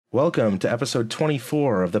Welcome to episode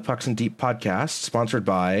 24 of the Pucks and Deep podcast, sponsored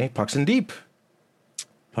by Pucks and Deep.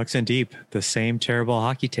 Pucks and Deep, the same terrible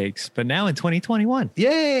hockey takes, but now in 2021.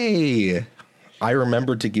 Yay! I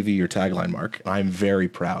remembered to give you your tagline, Mark. I'm very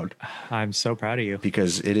proud. I'm so proud of you.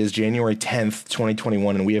 Because it is January 10th,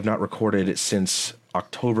 2021, and we have not recorded since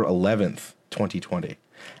October 11th, 2020.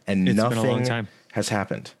 And It's nothing been a long time. has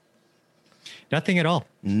happened. Nothing at all.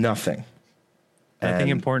 Nothing. Nothing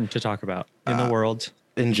And, important to talk about in the world,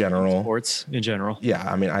 in general. sports in general. Yeah,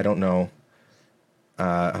 I mean, I don't know.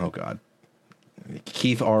 Oh, God.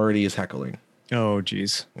 Keith already is heckling. Oh,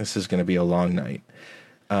 geez. This is going to be a long night.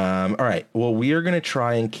 All right. Well, we are going to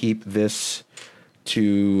try and keep this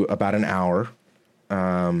to about an hour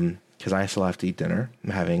because I still have to eat dinner.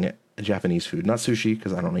 I'm having Japanese food, not sushi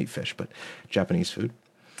because I don't eat fish, but Japanese food.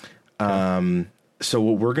 So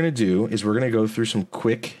what we're going to do is we're going to go through some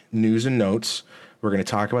quick news and notes. We're going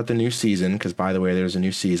to talk about the new season because, by the way, there's a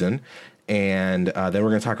new season. And then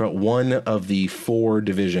we're going to talk about one of the four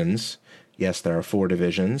divisions. Yes, there are four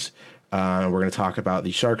divisions. We're going to talk about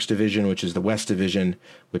the Sharks division, which is the West division,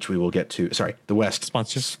 which we will get to. Sorry, the West.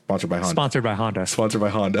 Sponsored by Honda. Sponsored by Honda. Sponsored by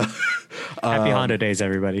Honda. Happy Honda days,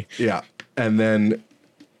 everybody. Yeah. And then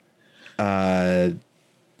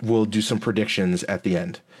we'll do some predictions at the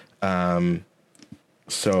end.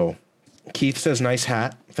 So Keith says, nice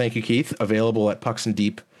hat. Thank you, Keith. Available at Pucks and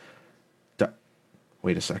Deep.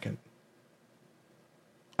 Wait a second.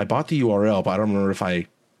 I bought the URL, but I don't remember if I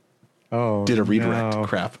did a redirect. No.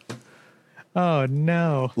 Crap. Oh,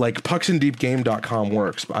 no. Like pucksanddeepgame.com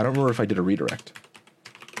works, but I don't remember if I did a redirect.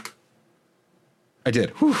 I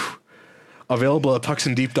did. Whew. Available at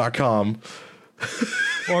pucksanddeep.com.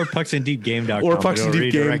 Or pucksanddeepgame.com. Or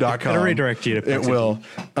pucksanddeepgame.com. It'll redirect you to Pucks It and will.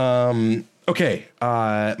 Deep. Okay.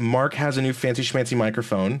 Mark has a new fancy schmancy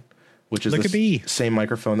microphone, which is Look at me. same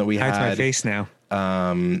microphone that we Hides had. my face now.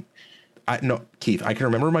 No, Keith, I can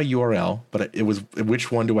remember my URL, but it was,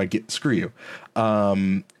 which one do I get? Screw you.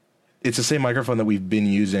 It's the same microphone that we've been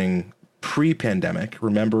using pre-pandemic.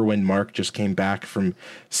 Remember when Mark just came back from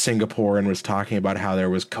Singapore and was talking about how there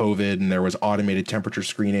was COVID and there was automated temperature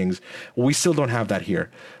screenings? Well, we still don't have that here.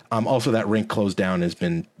 Also, that rink closed down, has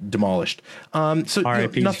been demolished. So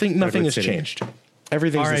R.I.P. nothing Redwood has City. changed.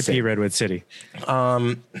 Everything's the R.I.P. same. Redwood City.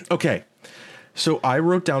 Okay. So I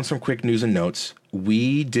wrote down some quick news and notes.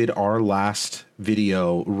 We did our last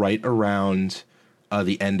video right around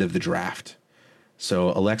the end of the draft.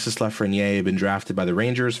 So Alexis Lafreniere had been drafted by the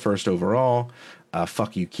Rangers first overall.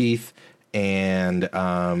 Fuck you, Keith. And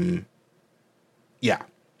yeah.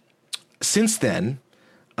 Since then,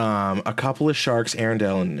 a couple of Sharks,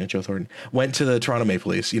 Arundel and Joe Thornton, went to the Toronto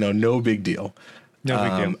Maple Leafs. No big deal. No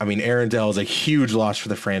big deal. I mean, Arundel is a huge loss for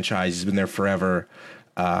the franchise. He's been there forever.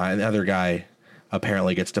 And the other guy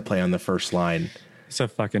apparently gets to play on the first line. It's a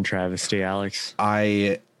fucking travesty, Alex.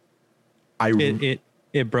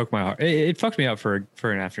 It broke my heart. It fucked me up for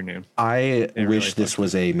an afternoon. I really wish this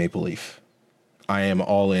was a Maple Leaf. I am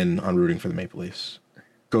all in on rooting for the Maple Leafs.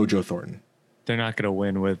 Go Joe Thornton. They're not going to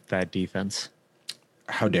win with that defense.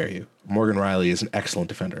 How dare you? Morgan Riley is an excellent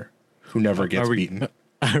defender who never gets beaten.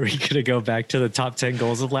 Are we going to go back to the top 10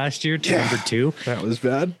 goals of last year to number 2? That was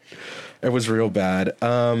bad. It was real bad.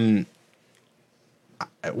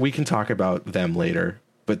 We can talk about them later,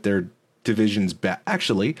 but their division's bad.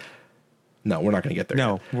 Actually, no, we're not going to get there.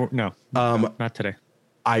 No, not today.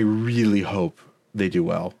 I really hope they do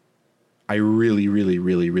well. I really, really,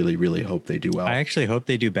 really, really, really hope they do well. I actually hope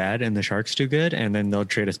they do bad and the Sharks do good, and then they'll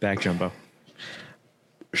trade us back Jumbo.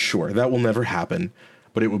 Sure, that will never happen,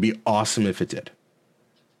 but it would be awesome if it did.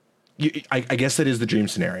 I guess that is the dream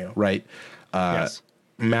scenario, right? Yes.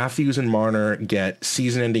 Matthews and Marner get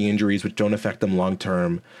season-ending injuries which don't affect them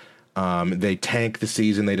long-term. They tank the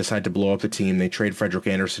season. They decide to blow up the team. They trade Frederik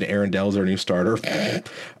Andersen. Arundel's their new starter.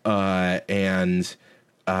 And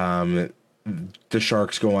the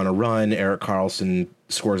Sharks go on a run. Erik Karlsson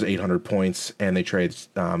scores 800 points, and they trade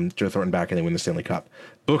Joe Thornton back, and they win the Stanley Cup.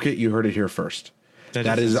 Book it. You heard it here first.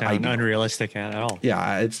 That is sound unrealistic at all.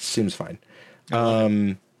 Yeah, it seems fine.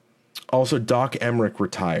 Also, Doc Emmerich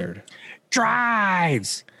retired.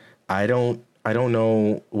 Drives. I don't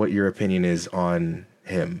know what your opinion is on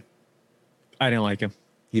him. I didn't like him.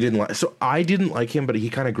 You didn't like, so I didn't like him, but he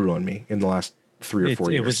kind of grew on me in the last 3 or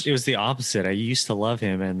 4 years. It was the opposite. I used to love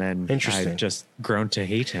him, and then I just grown to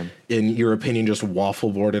hate him. In your opinion, just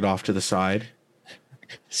waffle boarded off to the side.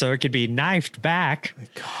 So it could be knifed back.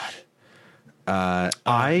 God.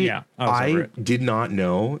 I did not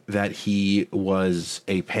know that he was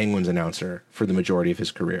a Penguins announcer for the majority of his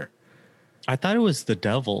career. I thought it was the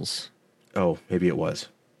Devils. Oh, maybe it was.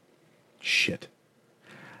 Shit.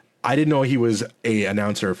 I didn't know he was a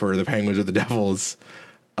announcer for the Penguins or the Devils.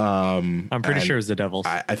 I'm pretty and sure it's the Devils.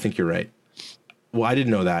 I think you're right. Well, I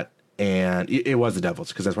didn't know that, and it was the Devils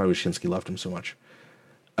because that's why Wyshynski loved him so much.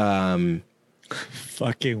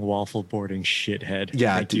 Fucking waffle boarding shithead.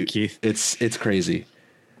 Yeah, Thank you, dude, Keith. it's crazy.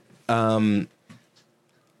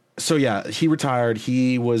 So yeah, he retired.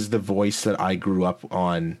 He was the voice that I grew up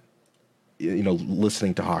on,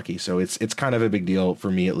 listening to hockey. So it's kind of a big deal for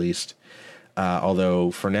me, at least.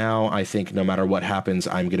 Although for now, I think no matter what happens,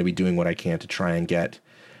 I'm going to be doing what I can to try and get.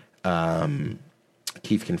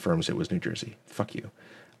 Keith confirms it was New Jersey. Fuck you.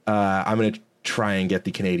 I'm going to try and get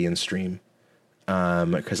the Canadian stream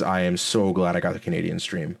because I am so glad I got the Canadian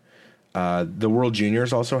stream. The World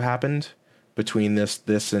Juniors also happened between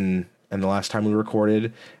this and the last time we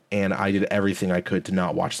recorded, and I did everything I could to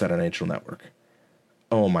not watch that on NHL Network.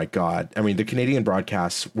 Oh my God. I mean, the Canadian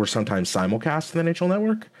broadcasts were sometimes simulcast on the NHL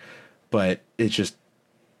Network, but it's just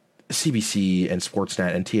CBC and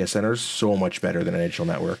Sportsnet and TSN are so much better than NHL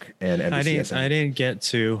Network and NBCSN. I didn't get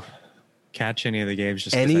to catch any of the games.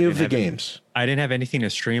 Just any of the games. I didn't have anything to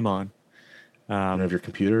stream on. You don't have your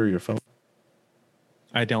computer or your phone?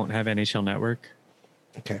 I don't have NHL Network.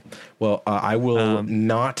 Okay. Well, I will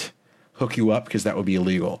not hook you up because that would be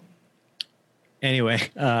illegal. Anyway,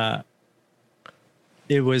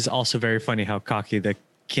 it was also very funny how cocky the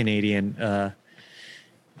Canadian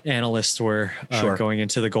analysts were going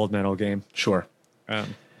into the gold medal game. Sure.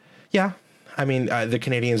 Yeah. I mean, the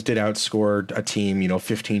Canadians did outscore a team,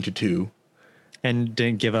 15-2. And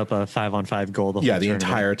didn't give up a 5-on-5 goal the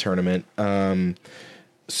entire tournament.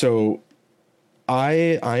 So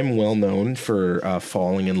I'm well known for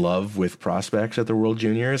falling in love with prospects at the World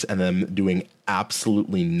Juniors and them doing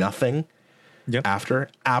absolutely nothing after.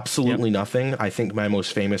 Absolutely nothing. I think my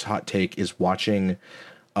most famous hot take is watching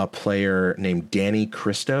a player named Danny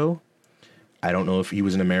Cristo. I don't know if he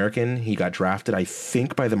was an American. He got drafted, I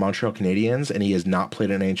think, by the Montreal Canadiens, and he has not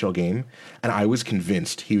played an NHL game. And I was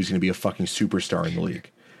convinced he was going to be a fucking superstar in the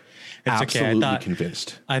league. It's absolutely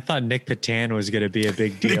convinced. I thought Nick Petan was going to be a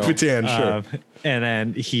big deal. Nick Petan, sure. And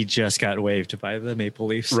then he just got waived by the Maple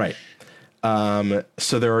Leafs. Right.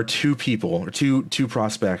 So there are two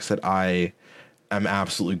prospects that I am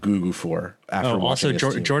absolutely goo-goo for after watching this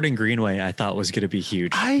team. Jordan Greenway I thought was going to be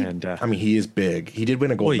huge. I mean, he is big. He did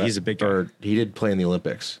win a gold medal. He's a big guy. Or he did play in the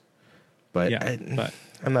Olympics. But,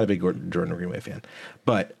 I'm not a big Jordan Greenway fan.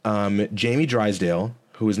 But Jamie Drysdale,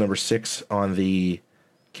 who is number 6 on the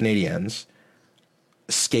Canadiens,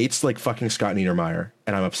 skates like fucking Scott Niedermayer,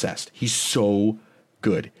 and I'm obsessed. He's so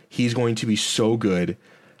good. He's going to be so good.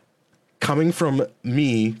 Coming from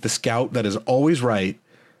me, the scout that is always right,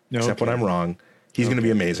 except when I'm wrong, he's going to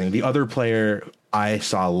be amazing. The other player I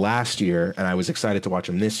saw last year, and I was excited to watch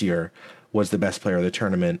him this year, was the best player of the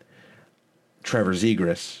tournament, Trevor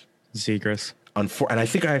Zegras. And I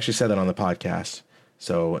think I actually said that on the podcast.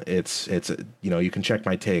 So it's you can check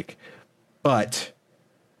my take. But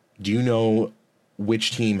do you know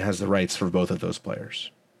which team has the rights for both of those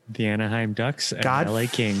players? The Anaheim Ducks and LA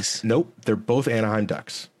Kings. Nope, they're both Anaheim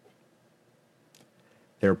Ducks.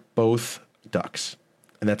 They're both Ducks.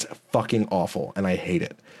 And that's fucking awful, and I hate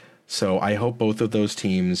it. So I hope both of those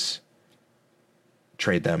teams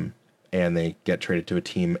trade them, and they get traded to a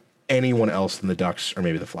team, anyone else than the Ducks, or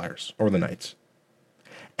maybe the Flyers, or the Knights.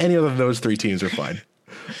 Any of those 3 teams are fine.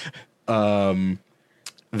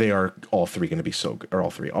 They are all 3 going to be so good, or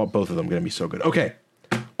both of them going to be so good. Okay,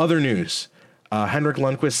 other news. Henrik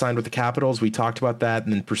Lundqvist signed with the Capitals. We talked about that,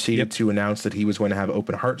 and then proceeded to announce that he was going to have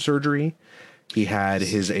open heart surgery. He had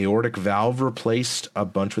his aortic valve replaced,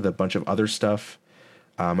 with a bunch of other stuff.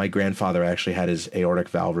 My grandfather actually had his aortic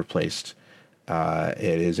valve replaced.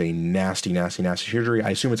 It is a nasty, nasty, nasty surgery.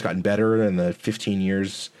 I assume it's gotten better in the 15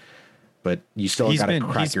 years, but you still got to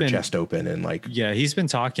crack your chest open and he's been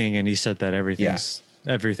talking, and he said that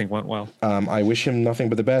everything went well. I wish him nothing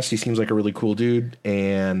but the best. He seems like a really cool dude,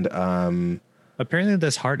 and apparently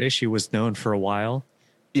this heart issue was known for a while.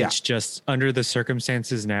 Yeah, it's just under the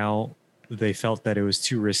circumstances now. They felt that it was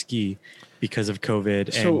too risky because of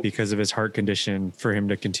COVID and because of his heart condition for him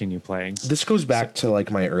to continue playing. This goes back to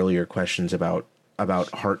my earlier questions about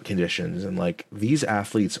heart conditions, and these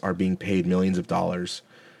athletes are being paid millions of dollars.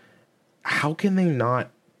 How can they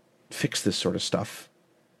not fix this sort of stuff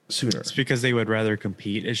sooner? It's because they would rather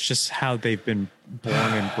compete. It's just how they've been born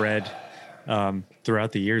and bred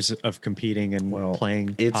throughout the years of competing and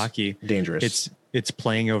playing hockey. Dangerous. It's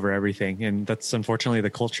playing over everything, and that's unfortunately the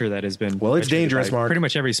culture that has been. Well, it's dangerous, Mark. Pretty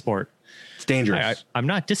much every sport. It's dangerous. I'm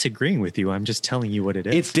not disagreeing with you. I'm just telling you what it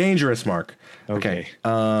is. It's dangerous, Mark. Okay.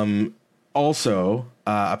 Also,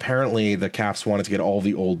 apparently the Caps wanted to get all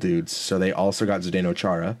the old dudes, so they also got Zdeno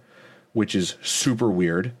Chara, which is super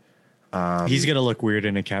weird. He's going to look weird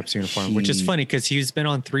in a Caps uniform, which is funny because he's been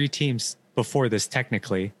on 3 teams before this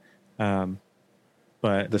technically.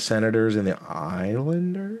 But the Senators and the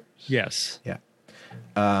Islanders? Yes. Yeah.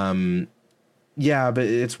 Yeah, but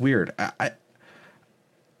it's weird. I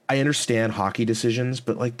understand hockey decisions,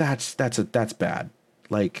 but like that's bad.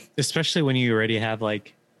 Like, especially when you already have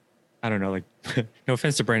like, I don't know, like no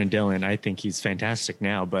offense to Brandon Dillon. I think he's fantastic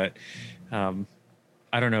now, but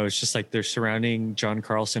I don't know. It's just like they're surrounding John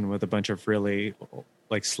Carlson with a bunch of really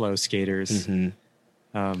like slow skaters.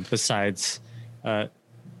 Besides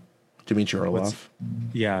Dmitry Orlov.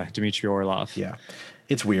 Yeah, Dmitry Orlov. Yeah,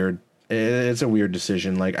 it's weird. It's a weird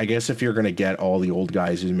decision. Like, I guess if you're going to get all the old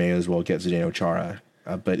guys, you may as well get Zdeno Chara.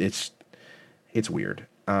 But it's weird.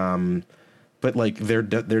 But like their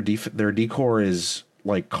decor is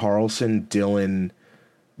like Carlson, Dillon,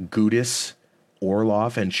 Gudis,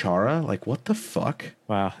 Orlov, and Chara. Like, what the fuck?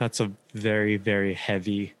 Wow, that's a very, very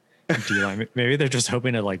heavy D-line. Maybe they're just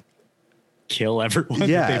hoping to like kill everyone.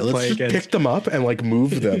 Yeah, that they let's play just against. pick them up and like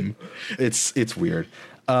move them. It's weird.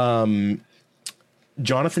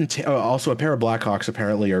 Jonathan, also a pair of Blackhawks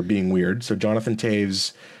apparently are being weird. So Jonathan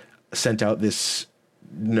Toews sent out this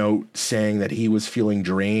note saying that he was feeling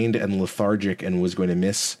drained and lethargic and was going to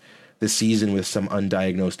miss the season with some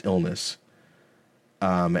undiagnosed illness.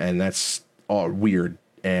 And that's all weird.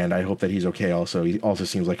 And I hope that he's okay also. He also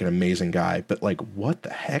seems like an amazing guy, but like, what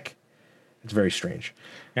the heck? It's very strange.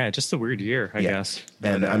 Yeah, just a weird year, I guess.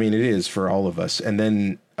 And I mean, it is for all of us. And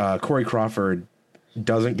then Corey Crawford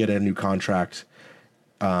doesn't get a new contract,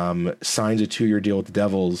 signs a 2-year deal with the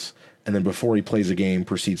Devils, and then before he plays a game,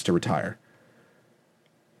 proceeds to retire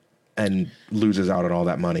and loses out on all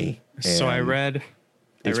that money. So I read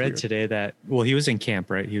weird. today that, well, he was in camp,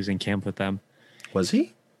 right? He was in camp with them. Was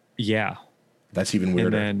he? Yeah. That's even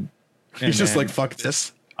weirder. And he's just like, fuck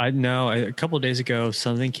this. I know a couple of days ago,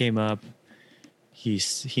 something came up. He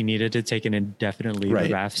needed to take an indefinite leave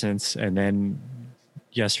of absence, and then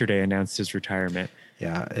yesterday announced his retirement.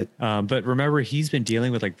 Yeah. But remember, he's been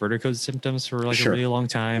dealing with like vertigo symptoms for like a really long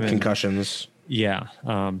time. Concussions. Yeah.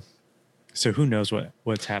 So who knows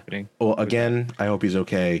what's happening? Well, again, I hope he's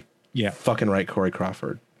okay. Yeah. Fucking right, Corey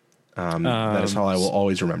Crawford. That is how I will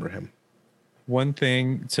always remember him. One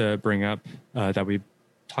thing to bring up that we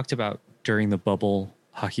talked about during the bubble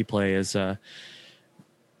hockey play is Tuukka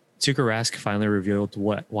Rask finally revealed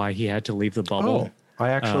why he had to leave the bubble. Oh,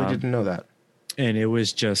 I actually didn't know that. And it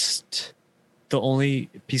was just the only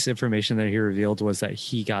piece of information that he revealed was that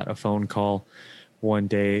he got a phone call one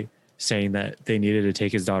day saying that they needed to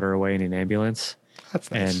take his daughter away in an ambulance. That's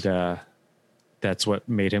nice. And that's what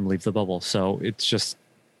made him leave the bubble. So it's just,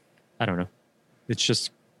 I don't know. It's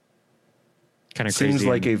just kind of crazy. Seems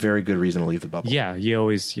like a very good reason to leave the bubble. Yeah, you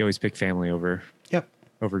always pick family over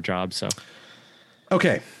job. So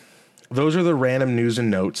okay, those are the random news and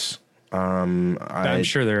notes. I'm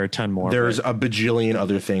sure there are a ton more. There's a bajillion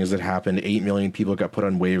other things that happened. 8 million people got put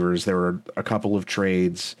on waivers. There were a couple of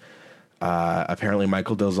trades. Apparently,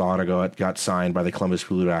 Michael Del Zotto got signed by the Columbus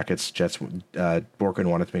Blue Jackets. Jets. Borkin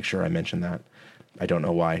wanted to make sure I mentioned that. I don't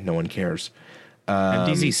know why. No one cares.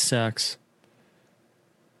 MDZ sucks.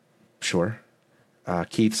 Sure.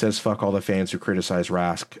 Keith says, fuck all the fans who criticize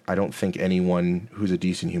Rask. I don't think anyone who's a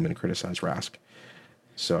decent human criticized Rask.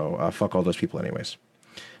 So fuck all those people anyways.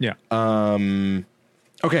 Yeah.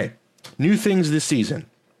 Okay. New things this season.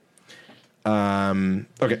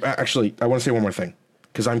 Okay. Actually, I want to say one more thing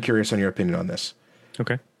because I'm curious on your opinion on this.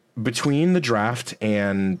 Okay. Between the draft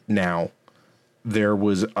and now, there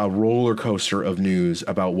was a roller coaster of news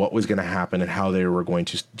about what was going to happen and how they were going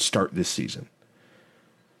to start this season.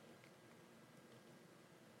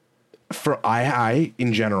 I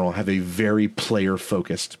in general have a very player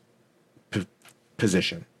focused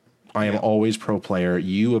position. I am always pro player.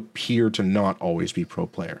 You appear to not always be pro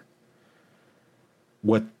player.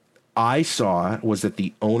 What I saw was that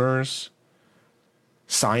the owners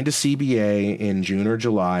signed a CBA in June or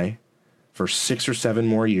July for 6 or 7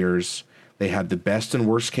 more years. They had the best and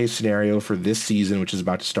worst case scenario for this season, which is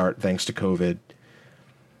about to start thanks to COVID.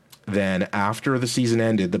 Then after the season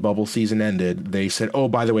ended, the bubble season ended, they said, oh,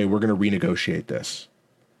 by the way, we're going to renegotiate this.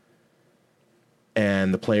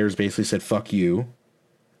 And the players basically said, fuck you.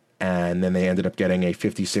 And then they ended up getting a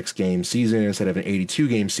 56-game season instead of an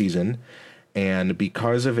 82-game season. And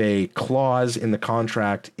because of a clause in the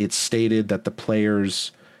contract, it stated that the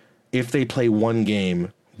players, if they play one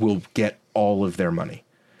game, will get all of their money.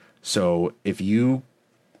 So if you,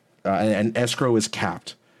 and escrow is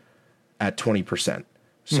capped at 20%.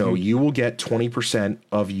 So you will get 20%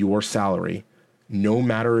 of your salary, no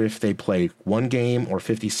matter if they play one game or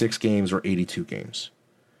 56 games or 82 games.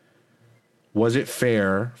 Was it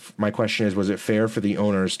fair? My question is, was it fair for the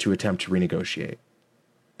owners to attempt to renegotiate?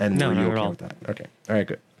 And No, were you not at okay all. with that? Okay. All right,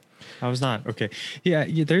 good. I was not. Okay. Yeah.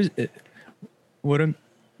 There's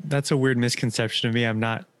that's a weird misconception of me. I'm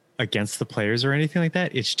not against the players or anything like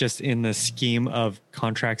that. It's just in the scheme of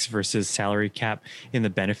contracts versus salary cap in the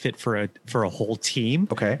benefit for a whole team.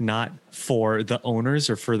 Okay. Not for the owners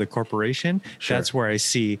or for the corporation. Sure. That's where I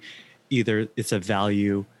see either it's a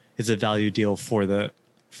value deal for the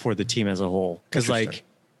team as a whole. Because Interesting.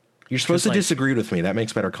 You're supposed to like- disagree with me. That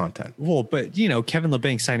makes better content. well, but Kevin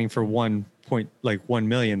LeBanc signing for 1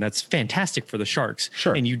 million, that's fantastic for the Sharks.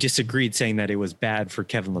 Sure. And you disagreed saying that it was bad for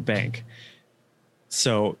Kevin LeBanc.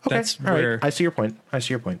 So Okay. that's All right. where I see your point. That's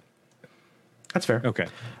fair. okay.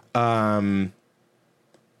 That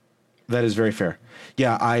is very fair.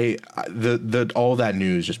 Yeah, the all that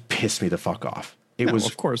news just pissed me the fuck off. No,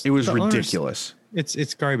 of course. It was The owners- ridiculous.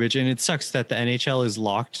 It's garbage, and it sucks that the NHL is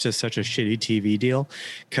locked to such a shitty TV deal,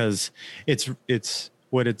 because it's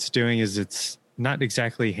what it's doing is it's not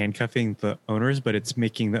exactly handcuffing the owners, but it's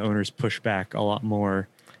making the owners push back a lot more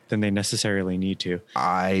than they necessarily need to.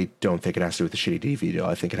 I don't think it has to do with the shitty TV deal.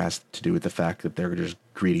 I think it has to do with the fact that they're just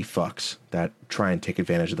greedy fucks that try and take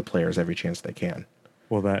advantage of the players every chance they can.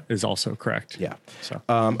 Well, that is also correct. Yeah. So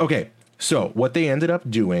Okay. So what they ended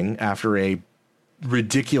up doing after a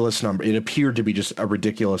ridiculous number, it appeared to be just a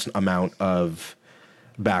ridiculous amount of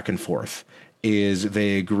back and forth, is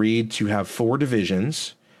they agreed to have 4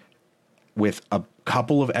 divisions with a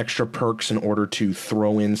couple of extra perks in order to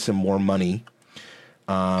throw in some more money.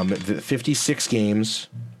 The 56 games,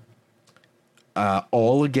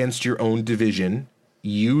 all against your own division,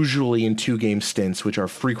 usually in 2-game stints, which are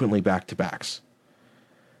frequently back-to-backs.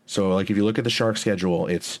 So, like, if you look at the Shark schedule,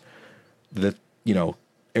 it's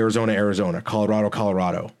Arizona, Arizona, Colorado,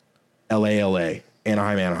 Colorado, LA, LA,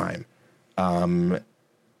 Anaheim, Anaheim.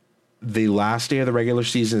 The last day of the regular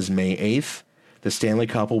season is May 8th. The Stanley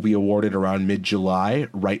Cup will be awarded around mid-July,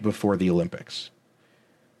 right before the Olympics.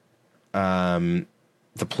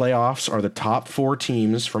 The playoffs are the top 4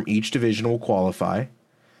 teams from each division will qualify.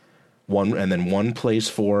 One plays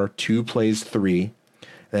 4, 2 plays 3.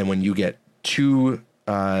 Then when you get 2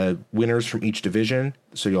 winners from each division,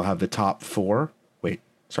 so you'll have the top 4. Wait,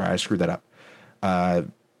 sorry, I screwed that up.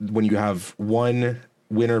 When you have 1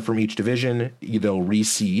 winner from each division, they'll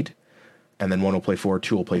reseed, and then 1 will play 4,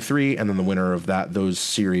 2 will play 3, and then the winner of those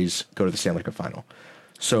series go to the Stanley Cup final.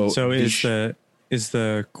 So is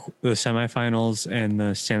the semifinals and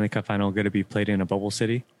the Stanley Cup final going to be played in a bubble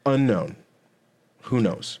city? Unknown. Who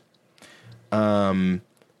knows?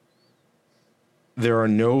 There are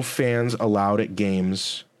no fans allowed at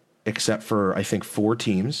games except for, I think, 4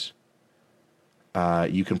 teams.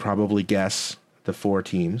 You can probably guess the 4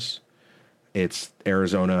 teams. It's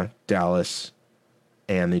Arizona, Dallas,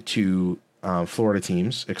 and the 2 Florida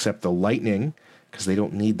teams, except the Lightning, because they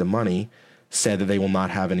don't need the money, said that they will not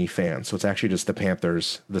have any fans. So it's actually just the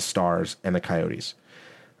Panthers, the Stars, and the Coyotes.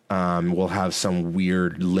 We'll have some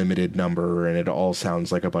weird limited number, and it all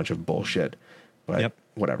sounds like a bunch of bullshit. But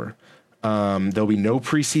whatever. There'll be no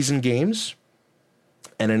preseason games.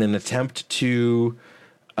 And in an attempt to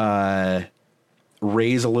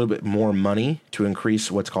raise a little bit more money to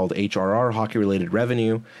increase what's called HRR, hockey-related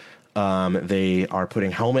revenue, they are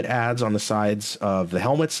putting helmet ads on the sides of the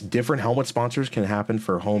helmets. Different helmet sponsors can happen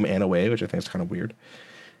for home and away, which I think is kind of weird.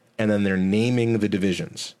 And then they're naming the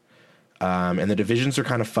divisions. And the divisions are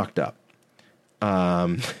kind of fucked up.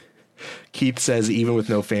 Keith says, even with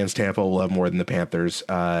no fans, Tampa will have more than the Panthers.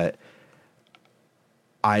 I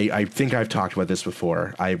think I've talked about this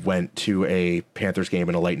before. I went to a Panthers game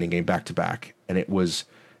and a Lightning game back to back, and it was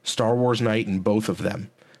Star Wars night in both of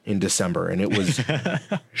them in December, and it was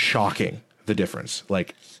shocking, the difference.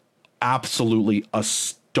 Like, absolutely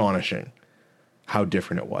astonishing how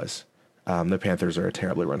different it was. The Panthers are a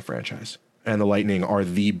terribly run franchise, and the Lightning are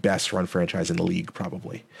the best run franchise in the league,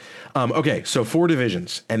 probably. Okay, so 4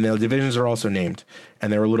 divisions, and the divisions are also named,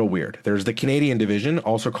 and they're a little weird. There's the Canadian division,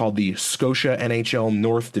 also called the Scotia NHL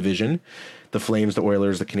North Division. The Flames, the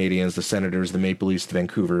Oilers, the Canadiens, the Senators, the Maple Leafs, the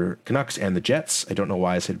Vancouver Canucks, and the Jets. I don't know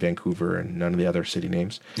why I said Vancouver and none of the other city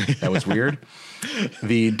names. That was weird.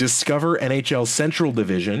 The Discover NHL Central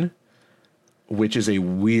Division, which is a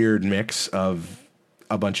weird mix of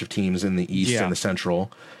a bunch of teams in the East and the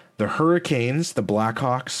Central. The Hurricanes, the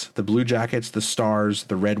Blackhawks, the Blue Jackets, the Stars,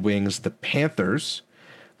 the Red Wings, the Panthers,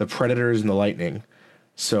 the Predators, and the Lightning.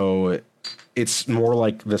 So it's more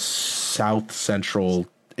like the South Central.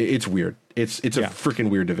 It's weird. It's a freaking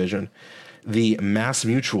weird division. The Mass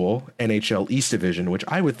Mutual NHL East Division, which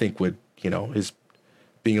I would think would, is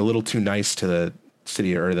being a little too nice to the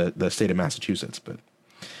city or the state of Massachusetts, but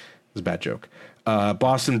It's a bad joke.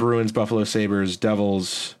 Boston Bruins, Buffalo Sabres,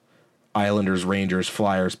 Devils, Islanders, Rangers,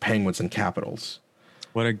 Flyers, Penguins, and Capitals.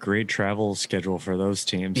 What a great travel schedule for those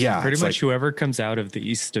teams. Yeah, pretty it's much like- whoever comes out of the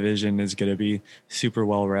East Division is going to be super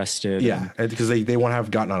well rested. Yeah, because they won't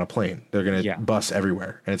have gotten on a plane. They're going to Yeah. bus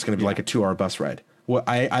everywhere, and it's going to be like a 2-hour bus ride. Well,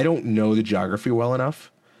 I don't know the geography well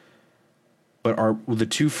enough, but are the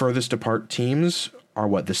two furthest apart teams are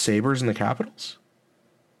what, the Sabres and the Capitals?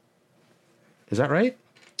 Is that right?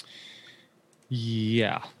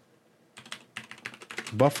 Yeah.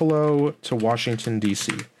 Buffalo to Washington,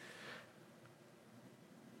 D.C.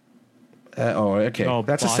 Okay. Oh,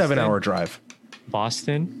 That's Boston? a 7-hour drive.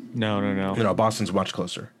 Boston? No. No, Boston's much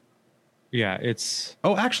closer. Yeah, it's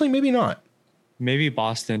Oh, actually, maybe not. maybe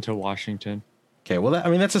Boston to Washington. Okay, well,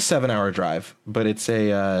 that's a 7-hour drive, but it's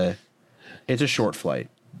a short flight.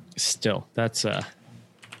 Still, that's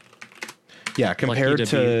Yeah, compared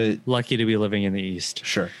to lucky to be living in the East.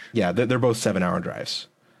 sure. Yeah, they're both 7-hour drives.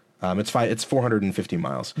 It's 450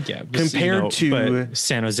 miles. Yeah, compared to but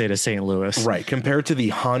San Jose to St. Louis. right, compared to the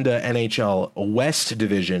Honda NHL West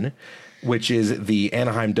Division, which is the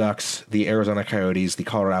Anaheim Ducks, the Arizona Coyotes, the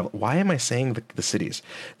Colorado. Why am I saying the cities?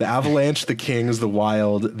 The Avalanche, the Kings, the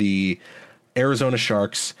Wild, the Arizona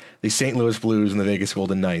Sharks, the St. Louis Blues, and the Vegas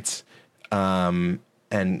Golden Knights. And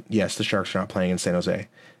yes, the Sharks are not playing in San Jose.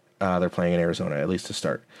 They're playing in Arizona, at least to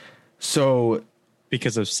start. So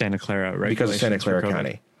Because of Santa Clara, right? because of Santa Clara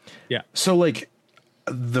County. Yeah. So like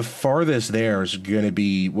the farthest there is going to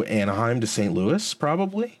be Anaheim to St. Louis,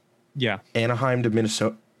 probably. Yeah. Anaheim to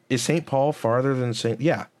Minnesota. Is St. Paul farther than St.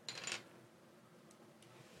 Yeah.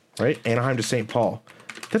 Right? Anaheim to St. Paul.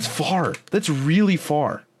 That's far. That's really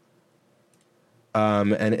far.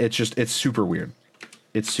 And it's super weird.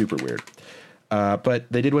 It's super weird.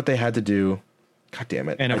 But they did what they had to do. God damn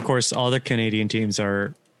it. And of course, all the Canadian teams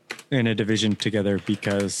are in a division together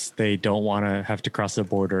because they don't want to have to cross the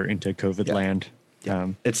border into COVID land.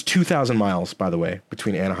 It's 2,000 miles, by the way,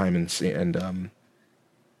 between Anaheim and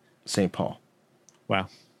St. Paul. Wow.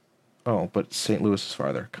 Oh, but St. Louis is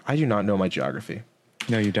farther. I do not know my geography.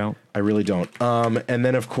 No, you don't. I really don't. And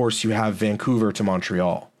then, of course, you have Vancouver to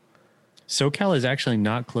Montreal. SoCal is actually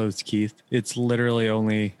not closed, Keith. It's literally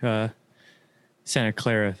only Santa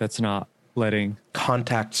Clara that's not letting.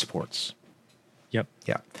 Contact sports. Yep.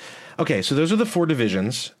 Yeah. Okay, so those are the 4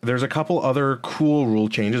 divisions. There's a couple other cool rule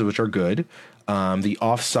changes, which are good. The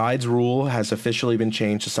offsides rule has officially been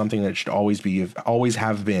changed to something that should always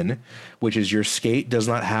have been, which is your skate does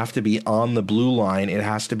not have to be on the blue line. It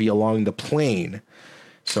has to be along the plane.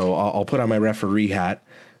 So I'll put on my referee hat.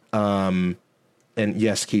 And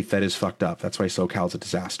yes, Keith, that is fucked up. That's why SoCal's a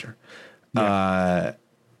disaster. Yeah.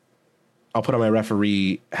 I'll put on my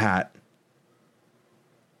referee hat.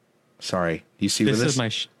 Sorry, you see This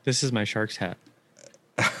this? this is my Sharks hat.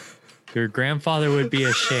 Your grandfather would be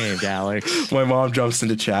ashamed, Alex. My mom jumps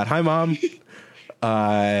into chat. Hi, Mom.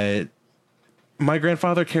 My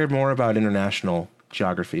grandfather cared more about international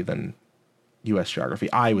geography than U.S.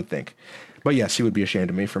 geography, I would think. But yes, he would be ashamed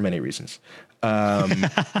of me for many reasons.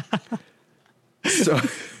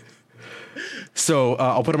 So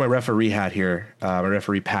I'll put on my referee hat here, my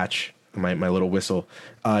referee patch, my little whistle.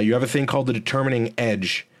 You have a thing called the determining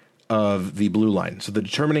edge of the blue line. So the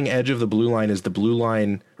determining edge of the blue line is the blue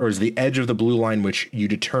line, or is the edge of the blue line which you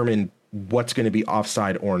determine what's going to be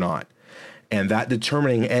offside or not. And that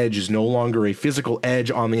determining edge is no longer a physical edge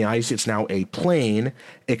on the ice. It's now a plane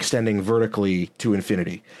extending vertically to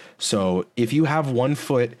infinity. So if you have one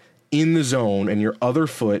foot in the zone and your other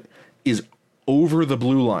foot is over the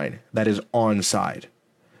blue line, that is onside.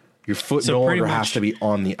 Your foot no longer has to be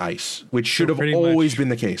on the ice, which should have always been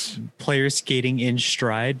the case. Players skating in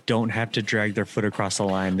stride don't have to drag their foot across the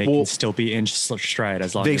line. They can still be in stride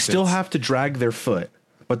as long as they still have to drag their foot,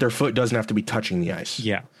 but their foot doesn't have to be touching the ice.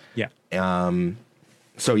 Yeah.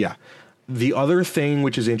 So yeah, the other thing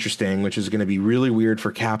which is interesting, which is going to be really weird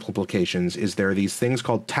for cap implications, is there are these things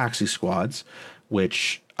called taxi squads,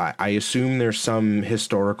 which I assume there's some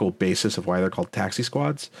historical basis of why they're called taxi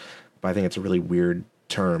squads, but I think it's a really weird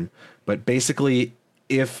term. But basically,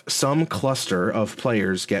 if some cluster of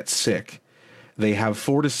players gets sick, they have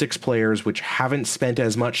 4 to 6 players which haven't spent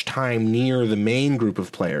as much time near the main group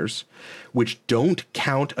of players, which don't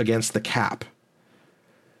count against the cap.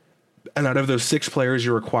 And out of those 6 players,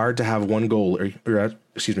 you're required to have one goal, you're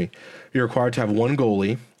required to have one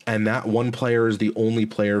goalie, and that one player is the only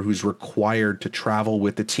player who's required to travel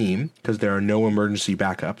with the team because there are no emergency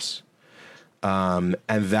backups. And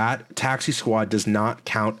that taxi squad does not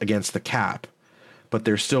count against the cap, but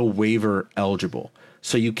they're still waiver eligible.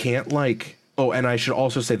 So you can't and I should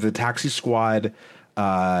also say the taxi squad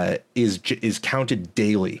is counted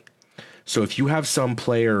daily. So if you have some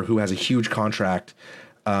player who has a huge contract,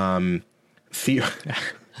 Oh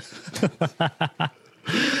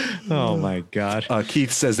my God.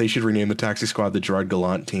 Keith says they should rename the taxi squad the Gerard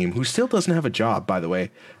Gallant team, who still doesn't have a job, by the way.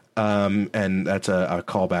 And that's a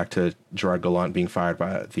callback to Gerard Gallant being fired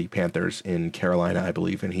by the Panthers in Carolina, I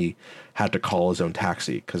believe. And he had to call his own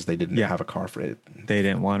taxi because they didn't have a car for it. They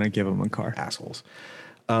didn't want to give him a car. Assholes.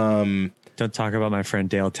 Don't talk about my friend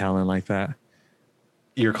Dale Talon like that.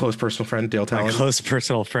 Your close personal friend, Dale Talon? My close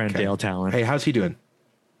personal friend, Dale Talon. Hey, how's he doing?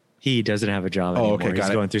 He doesn't have a job anymore. Okay, He's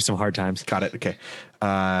going through some hard times. Got it. Okay.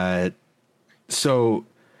 So,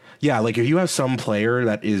 yeah, like if you have some player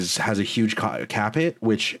that has a huge cap hit,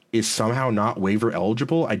 which is somehow not waiver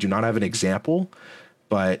eligible, I do not have an example,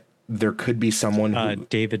 but there could be someone who...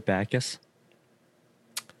 David Backus.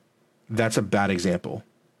 That's a bad example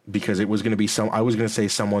because it was going to be I was going to say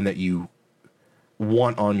someone that you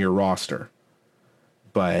want on your roster,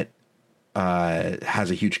 but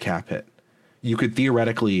has a huge cap hit. You could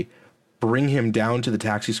theoretically bring him down to the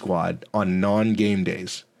taxi squad on non-game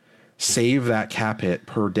days, save that cap hit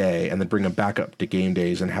per day, and then bring him back up to game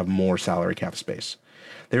days and have more salary cap space.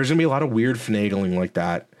 There's going to be a lot of weird finagling like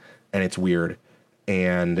that, and it's weird.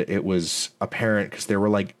 And it was apparent because there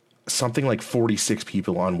were something like 46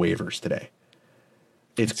 people on waivers today.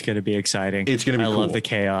 It's going to be exciting. It's going to be cool. I love the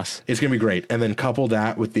chaos. It's going to be great. And then couple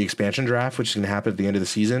that with the expansion draft, which is going to happen at the end of the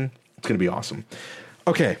season. It's going to be awesome.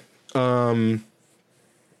 Okay. The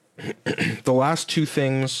last two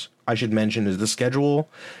things I should mention is the schedule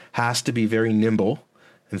has to be very nimble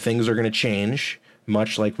and things are going to change,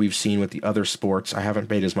 much like we've seen with the other sports. I haven't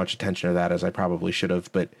paid as much attention to that as I probably should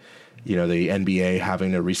have, but the NBA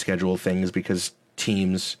having to reschedule things because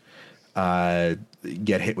teams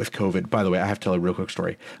get hit with COVID. By the way, I have to tell a real quick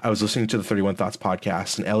story. I was listening to the 31 Thoughts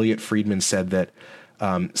podcast and Elliot Friedman said that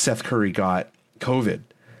Seth Curry got COVID.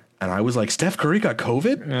 And I was like, Steph Curry got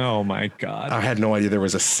COVID? Oh, my God. I had no idea there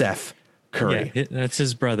was a Seth Curry. Yeah, that's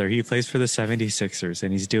his brother. He plays for the 76ers,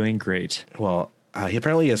 and he's doing great. Well, he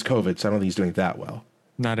apparently has COVID, so I don't think he's doing that well.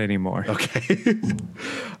 Not anymore. Okay.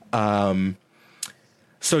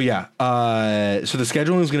 So, yeah. So the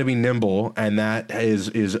scheduling is going to be nimble, and that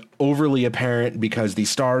is overly apparent because the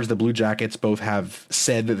Stars, the Blue Jackets, both have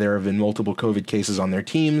said that there have been multiple COVID cases on their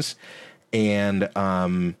teams. And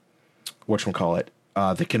whatchamacallit?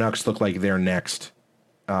 The Canucks look like they're next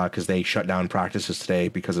because they shut down practices today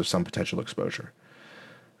because of some potential exposure.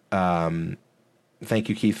 Thank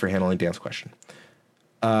you, Keith, for handling Dan's question.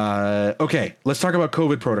 Okay, let's talk about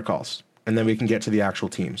COVID protocols, and then we can get to the actual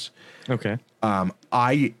teams. Okay.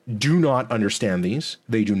 I do not understand these.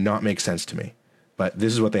 They do not make sense to me, but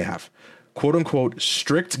this is what they have. Quote, unquote,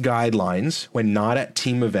 strict guidelines when not at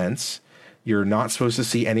team events. You're not supposed to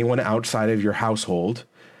see anyone outside of your household.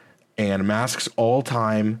 And masks at all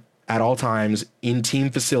times in team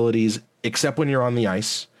facilities, except when you're on the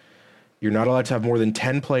ice. You're not allowed to have more than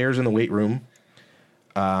 10 players in the weight room.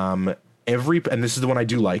 And this is the one I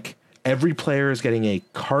do like. Every player is getting a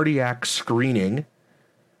cardiac screening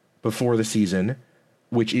before the season,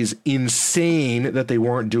 which is insane that they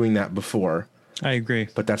weren't doing that before. I agree.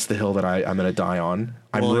 But that's the hill that I'm going to die on.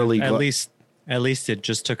 Well, at least it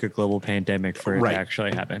just took a global pandemic for it to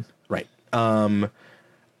actually happen. Right.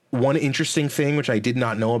 One interesting thing, which I did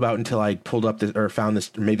not know about until I pulled up this or found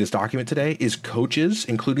this, made this document today, is coaches,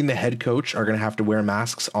 including the head coach, are going to have to wear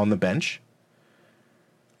masks on the bench.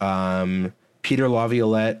 Peter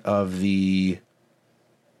Laviolette of the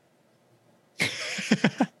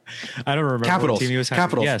I don't remember Capitals. What team he was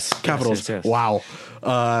Capitals. Yes. Capitals. Yes. Wow.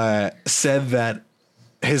 Said that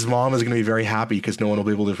his mom is going to be very happy because no one will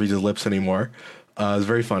be able to read his lips anymore. It was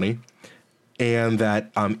very funny. And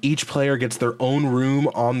that each player gets their own room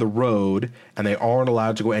on the road, and they aren't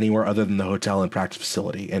allowed to go anywhere other than the hotel and practice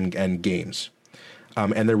facility and games.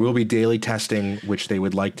 And there will be daily testing, which they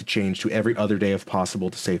would like to change to every other day if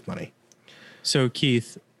possible to save money. So,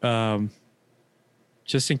 Keith,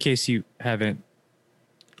 just in case you haven't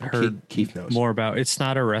heard Keith knows more about, it's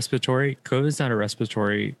not a respiratory. COVID's not a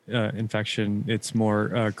respiratory infection. It's more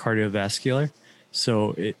cardiovascular.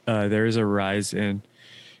 So there is a rise in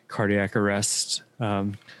cardiac arrest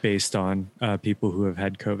based on people who have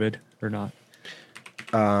had COVID or not.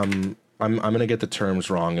 I'm going to get the terms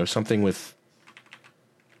wrong. It was something with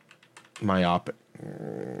myopic.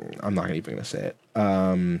 I'm not even going to say it.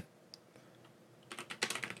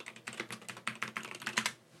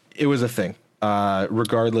 It was a thing.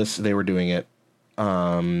 Regardless, they were doing it.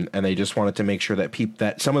 And they just wanted to make sure that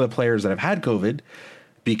that some of the players that have had COVID,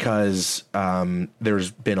 because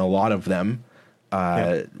there's been a lot of them,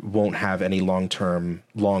 won't have any long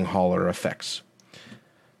hauler effects.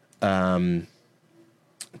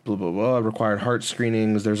 blah, blah, blah, required heart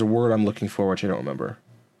screenings. There's a word I'm looking for, which I don't remember.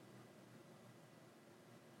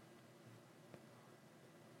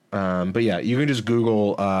 But yeah, you can just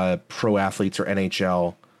Google pro athletes or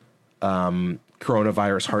NHL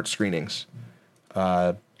coronavirus heart screenings.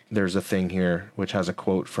 There's a thing here which has a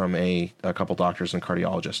quote from a couple doctors and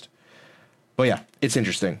cardiologist. But yeah, it's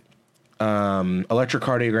interesting.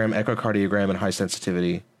 Electrocardiogram, echocardiogram, and high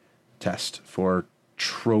sensitivity test for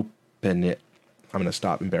troponin. I'm going to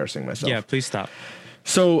stop embarrassing myself. Yeah, please stop.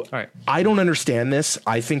 So right. I don't understand this.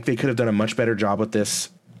 I think they could have done a much better job with this,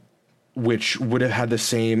 which would have had the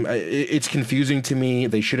same. It's confusing to me.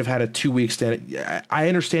 They should have had a 2-week stand. I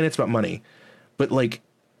understand it's about money, but like,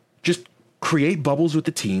 just create bubbles with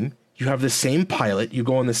the team. You have the same pilot. You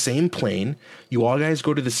go on the same plane. You all guys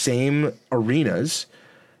go to the same arenas.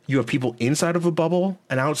 You have people inside of a bubble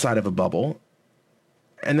and outside of a bubble,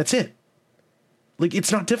 and that's it. Like,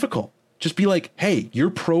 it's not difficult. Just be like, hey, you're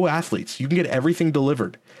pro athletes. You can get everything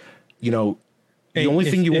delivered. You know, the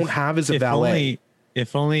only thing you won't have is a valet.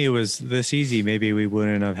 If only it was this easy, maybe we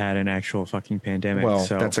wouldn't have had an actual fucking pandemic. Well,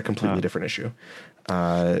 so, that's a completely different issue.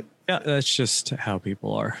 Yeah, that's just how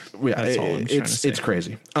people are. Yeah, that's all I'm trying to say. It's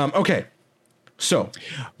crazy. Okay, so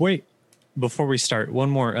wait. Before we start, one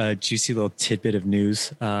more juicy little tidbit of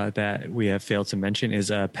news that we have failed to mention is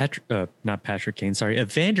not Patrick Kane, sorry,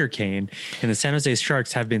 Evander Kane and the San Jose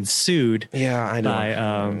Sharks have been sued. Yeah, I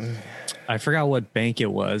know. By I forgot what bank it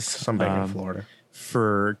was. Some bank in Florida.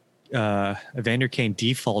 For Evander Kane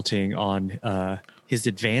defaulting on his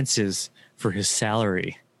advances for his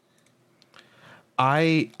salary.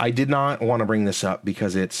 I did not want to bring this up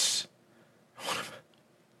because it's.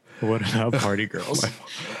 What about party girls?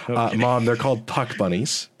 Okay. Mom, they're called puck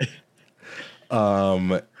bunnies.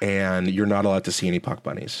 And you're not allowed to see any puck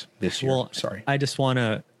bunnies this year. Well, sorry. I just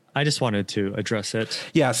wanted to address it.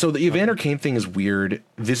 Yeah, so the Evander Kane thing is weird.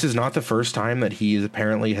 This is not the first time that he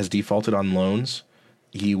apparently has defaulted on loans.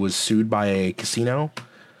 He was sued by a casino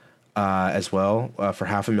as well for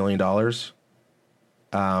 $500,000.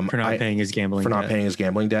 For not paying his gambling debt. Not paying his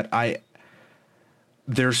gambling debt.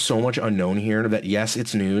 There's so much unknown here that, yes,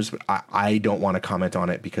 it's news, but I don't want to comment on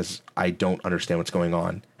it because I don't understand what's going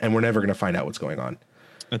on. And we're never going to find out what's going on.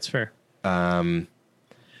 That's fair.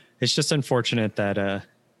 It's just unfortunate that...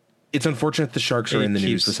 it's unfortunate the Sharks are in the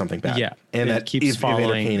news with something bad. Yeah. And that keeps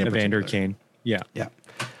following Evander Kane. Yeah. Yeah.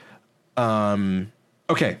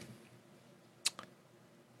 Okay.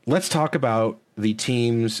 Let's talk about the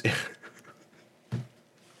teams...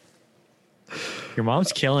 Your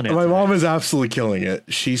mom's killing it. My mom is absolutely killing it.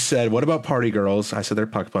 She said, what about party girls? I said, they're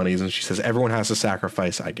puck bunnies. And she says, everyone has to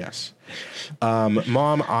sacrifice, I guess.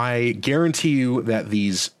 Mom, I guarantee you that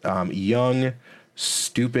these young,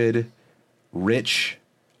 stupid, rich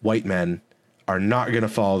white men are not going to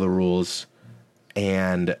follow the rules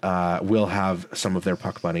and will have some of their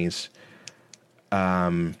puck bunnies.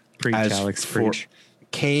 Preach, Alex, preach.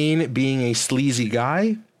 Kane being a sleazy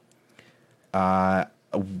guy,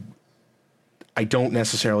 I don't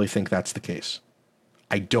necessarily think that's the case.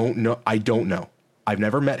 I don't know. I've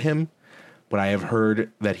never met him, but I have heard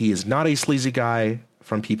that he is not a sleazy guy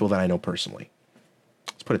from people that I know personally.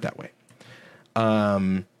 Let's put it that way.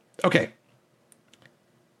 Okay.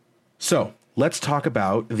 So let's talk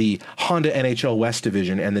about the Honda NHL West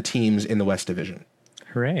Division and the teams in the West Division.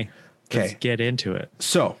 Hooray. Okay. Let's get into it.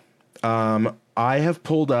 So, I have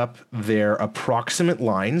pulled up their approximate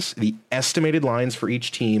lines, the estimated lines for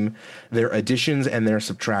each team, their additions and their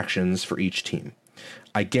subtractions for each team.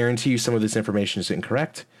 I guarantee you some of this information is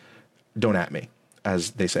incorrect. Don't at me,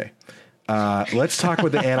 as they say. Let's talk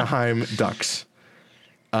about the Anaheim Ducks.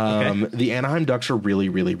 Okay. The Anaheim Ducks are really,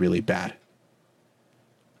 really, really bad.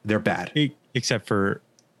 They're bad. Except for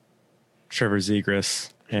Trevor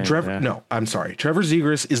Zegras. No, I'm sorry. Trevor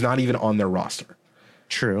Zegras is not even on their roster.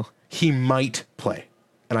 True. He might play.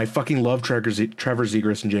 And I fucking love Trevor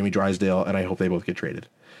Zegras and Jamie Drysdale, and I hope they both get traded.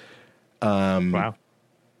 Wow.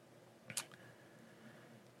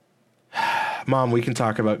 Mom, we can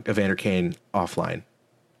talk about Evander Kane offline.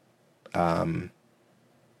 Also,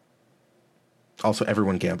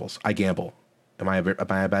 everyone gambles. I gamble. Am I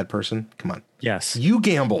a bad person? Come on. Yes. You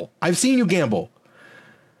gamble. I've seen you gamble.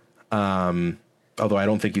 Although I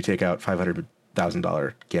don't think you take out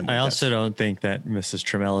 $500,000 gambling. I also don't think that Mrs.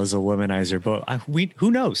 Trammell is a womanizer, but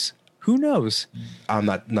who knows? Who knows? I'm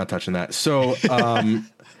not touching that. So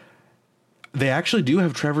they actually do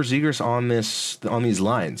have Trevor Zegras on these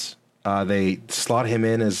lines. They slot him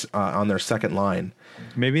in as on their second line.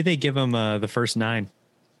 Maybe they give him the first 9.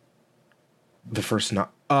 The first 9.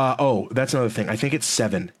 That's another thing. I think it's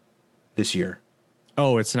 7 this year.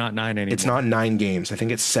 Oh, it's not 9 anymore. It's not 9 games. I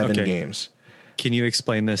think it's 7 games. Can you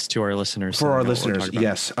explain this to our listeners? For our listeners,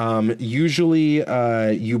 yes. Usually,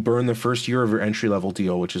 you burn the first year of your entry level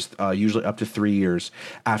deal, which is usually up to 3 years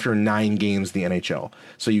after 9 games in the NHL.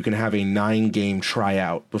 So you can have a 9-game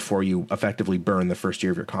tryout before you effectively burn the first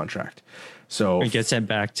year of your contract. So it gets sent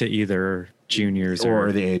back to either juniors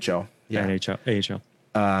or the AHL. Yeah. AHL.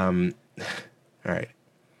 All right.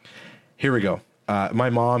 Here we go. My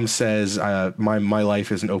mom says my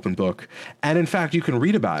life is an open book. And in fact, you can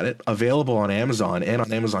read about it, available on Amazon and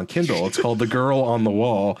on Amazon Kindle. It's called The Girl on the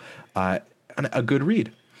Wall, a good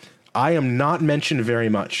read. I am not mentioned very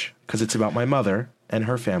much because it's about my mother and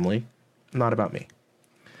her family, not about me.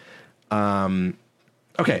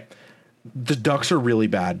 Okay, the Ducks are really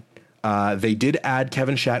bad. They did add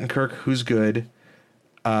Kevin Shattenkirk, who's good.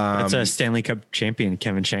 That's a Stanley Cup champion,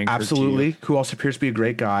 Kevin Shattenkirk. Absolutely, who also appears to be a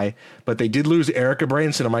great guy. But they did lose Erica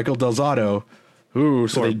Branson and Michael Del Zotto. Ooh,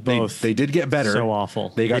 so they did get better. So awful.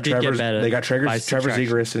 They got Trevor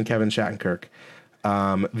Zegras and Kevin Shattenkirk.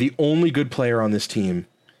 The only good player on this team,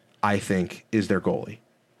 I think, is their goalie,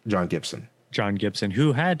 John Gibson. John Gibson,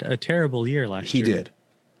 who had a terrible year last year. He did.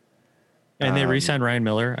 And they re-signed Ryan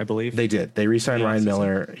Miller, I believe. They did. They re-signed Ryan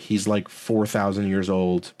Miller. He's like 4,000 years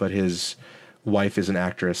old, but his wife is an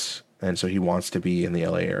actress, and so he wants to be in the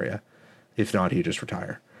LA area. If not, he'd just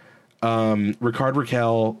retire. Ricard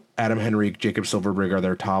Raquel, Adam Henrique, Jacob Silverberg are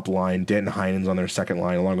their top line. Danton Heinen's on their second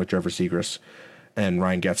line, along with Trevor Zegras and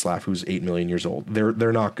Ryan Getzlaf, who's 8 million years old.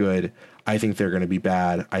 They're not good. I think they're going to be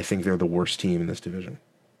bad. I think they're the worst team in this division.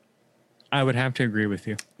 I would have to agree with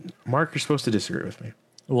you. Mark, you're supposed to disagree with me.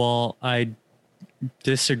 Well, I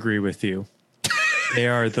disagree with you. They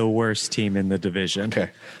are the worst team in the division.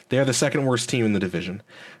 Okay. They are the second worst team in the division.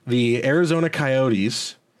 The Arizona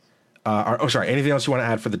Coyotes anything else you want to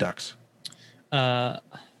add for the Ducks?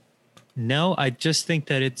 No, I just think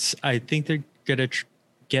that I think they're going to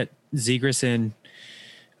get Zegras in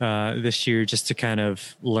this year just to kind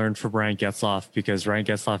of learn from Ryan Getzlaf, because Ryan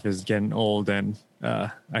Getzlaf is getting old, and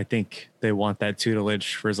I think they want that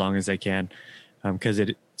tutelage for as long as they can, because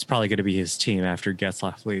it's probably going to be his team after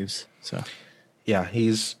Getzlaf leaves. So. Yeah,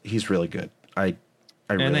 he's really good. I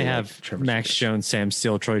really and they have Max Jones, Sam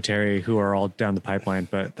Steele, Troy Terry, who are all down the pipeline,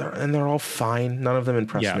 but they're all fine. None of them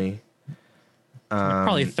impress me.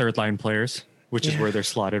 Probably third line players, which is where they're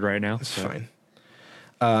slotted right now. It's fine.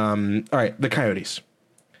 All right, the Coyotes.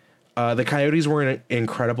 The Coyotes were in an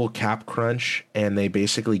incredible cap crunch, and they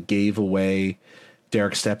basically gave away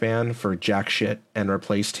Derek Stepan for jack shit and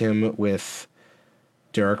replaced him with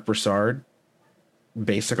Derek Brassard,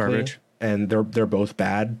 basically. Garbage. And they're both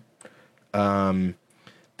bad.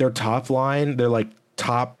 Their top line, their like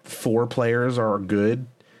top 4 players are good.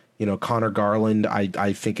 You know, Connor Garland,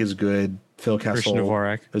 I think is good. Phil Kessel Christian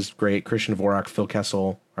Dvorak is great. Christian Dvorak, Phil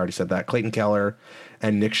Kessel, I already said that. Clayton Keller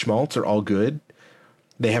and Nick Schmaltz are all good.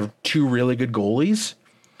 They have 2 really good goalies,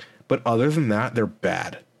 but other than that, they're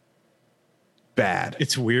bad. Bad.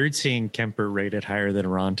 It's weird seeing Kemper rated higher than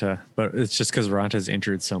Raanta, but it's just because Ranta's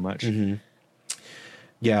injured so much. Mm-hmm.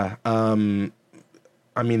 Yeah. I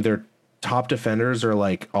mean, their top defenders are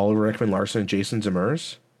like Oliver Ekman-Larsson and Jason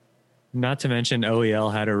Demers. Not to mention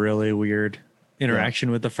OEL had a really weird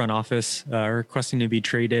interaction with the front office, requesting to be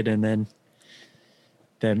traded, and then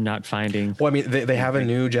them not finding. Well, I mean, they have a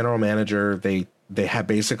new general manager. They have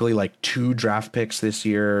basically like 2 draft picks this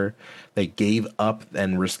year. They gave up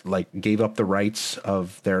gave up the rights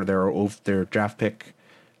of their draft pick,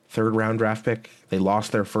 3rd round draft pick. They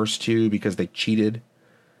lost their first 2 because they cheated.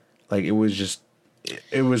 Like it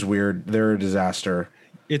was weird. They're a disaster.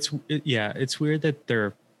 It's weird that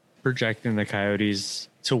they're projecting the Coyotes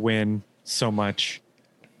to win so much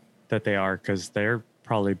that they are, because they're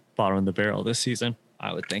probably bottom of the barrel this season,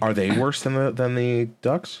 I would think. Are they worse than the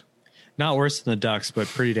Ducks? Not worse than the Ducks, but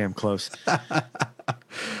pretty damn close.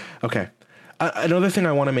 Okay. Another thing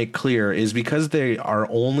I want to make clear is because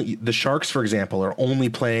the Sharks, for example, are only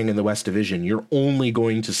playing in the West Division, you're only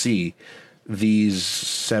going to see these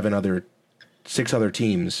 6 other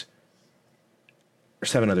teams, or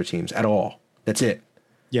 7 other teams at all. That's it.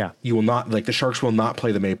 Yeah. You will not, like, the Sharks will not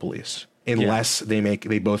play the Maple Leafs unless they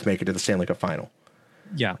both make it to the Stanley Cup final.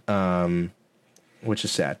 Yeah. Which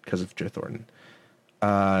is sad because of Joe Thornton.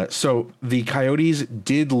 So the Coyotes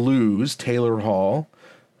did lose Taylor Hall,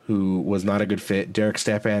 who was not a good fit, Derek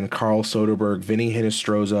Stepan, Carl Soderberg, Vinny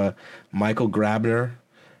Hinostroza, Michael Grabner,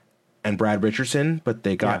 and Brad Richardson, but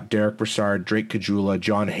they got Derek Brassard, Drake Caggiula,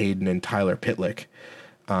 John Hayden, and Tyler Pitlick.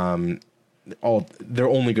 Their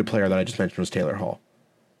only good player that I just mentioned was Taylor Hall.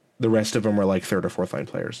 The rest of them were like 3rd or 4th line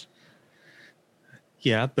players.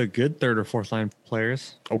 Yeah, but good 3rd or 4th line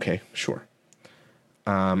players. Okay, sure.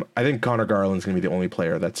 I think Connor Garland's going to be the only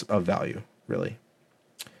player that's of value, really.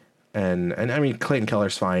 And I mean, Clayton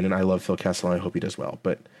Keller's fine, and I love Phil Kessel, and I hope he does well.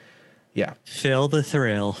 But yeah, Phil the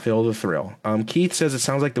Thrill. Phil the Thrill. Keith says it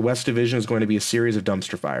sounds like the West Division is going to be a series of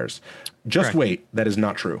dumpster fires. Just Correct. wait, that is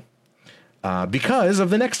not true. Because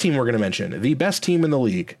of the next team we're going to mention, the best team in the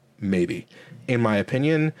league, maybe, in my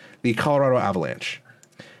opinion, the Colorado Avalanche.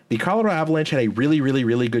 The Colorado Avalanche had a really, really,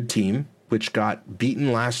 really good team, which got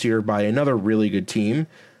beaten last year by another really good team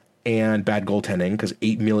and bad goaltending because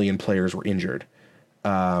 8 million players were injured.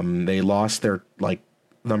 They lost their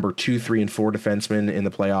number 2, 3, and 4 defensemen in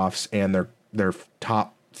the playoffs and their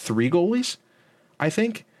top 3 goalies, I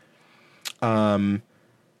think.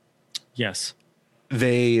 Yes.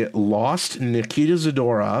 They lost Nikita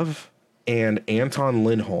Zadorov and Anton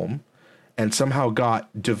Lindholm and somehow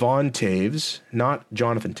got Devon Taves, not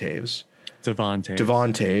Jonathan Taves. Devon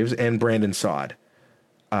Taves and Brandon Saad.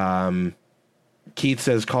 Keith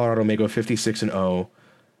says Colorado may go 56-0.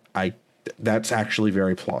 That's actually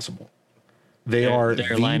very plausible. They are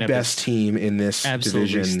the best team in this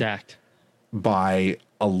division stacked by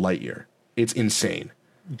a light year. It's insane.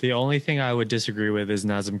 The only thing I would disagree with is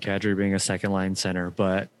Nazem Kadri being a second line center,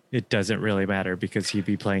 but it doesn't really matter because he'd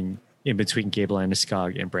be playing in between Gabe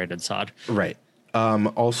Landeskog and Brandon Saad. Right.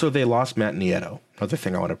 Also, they lost Matt Nieto. Another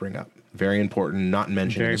thing I want to bring up. Very important, not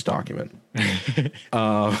mentioned in this document.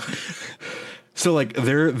 So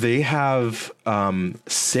they have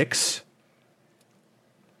 6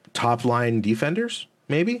 top line defenders,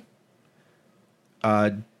 maybe.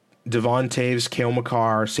 Devon Taves, Cale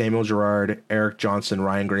Makar, Samuel Girard, Eric Johnson,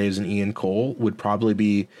 Ryan Graves, and Ian Cole would probably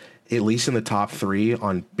be at least in the top 3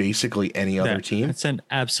 on basically any other team. It's an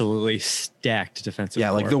absolutely stacked defensive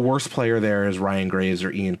Yeah, core. the worst player there is Ryan Graves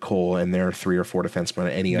or Ian Cole, and there are 3 or 4 defensemen on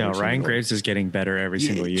any other team. No, Ryan Graves is getting better every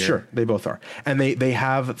single year. Sure, they both are. And they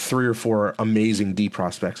have 3 or 4 amazing D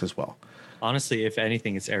prospects as well. Honestly, if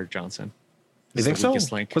anything, it's Eric Johnson. You think so?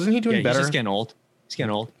 Link. Wasn't he doing better? He's just getting old.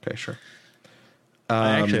 Okay, sure.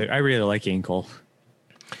 I really like Ian Cole.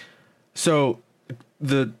 So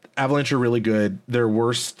the Avalanche are really good. Their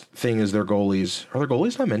worst thing is their goalies. Are their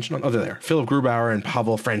goalies not mentioned? They're there. Philip Grubauer and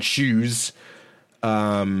Pavel Francouz.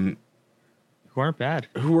 Who aren't bad.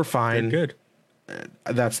 Who were fine. They're good.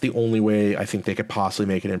 That's the only way I think they could possibly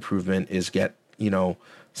make an improvement is get,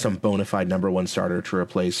 some bona fide number 1 starter to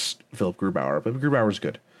replace Philip Grubauer. But Grubauer's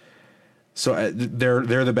good. So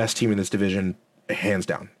they're the best team in this division, hands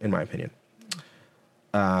down, in my opinion.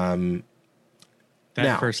 That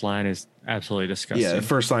first line is absolutely disgusting. Yeah, the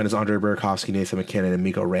first line is Andrei Burakovsky, Nathan McKinnon, and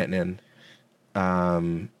Mikko Rantanen.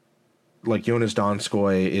 Jonas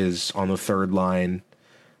Donskoy is on the 3rd line.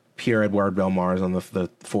 Pierre-Edouard Bellemare is on the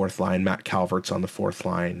 4th line. Matt Calvert's on the 4th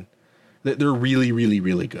line. They're really, really,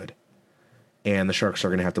 really good. And the Sharks are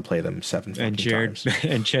going to have to play them 7 times.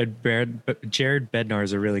 And Jared Bednar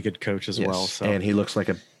is a really good coach as well. So. And he looks like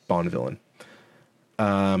a Bond villain.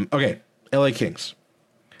 Okay, LA Kings.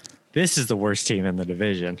 This is the worst team in the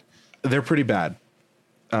division. They're pretty bad.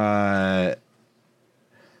 God,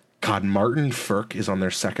 Martin Furk is on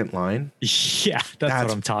their 2nd line. Yeah, that's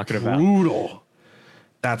what I'm talking about. Brutal.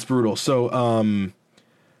 That's brutal. So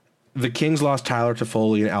the Kings lost Tyler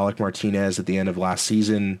Toffoli and Alec Martinez at the end of last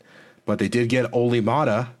season, but they did get Oli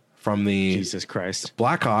Mata from the Jesus Christ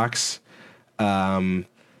Blackhawks. They're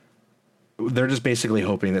just basically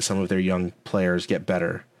hoping that some of their young players get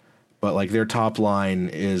better. But their top line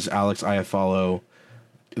is Alex Iafallo,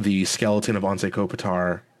 the skeleton of Anze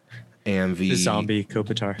Kopitar, and the zombie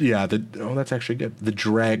Kopitar. Yeah, that's actually good. The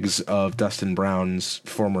dregs of Dustin Brown's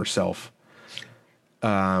former self.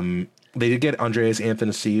 They did get Andreas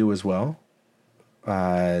Athanasiou as well.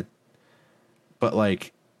 But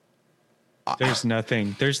there's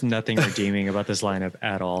nothing redeeming about this lineup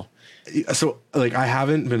at all. So I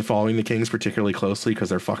haven't been following the Kings particularly closely because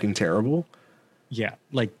they're fucking terrible. Yeah,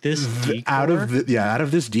 this decor, out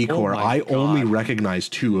of this decor, I God. only recognize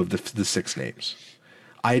 2 of the 6 names.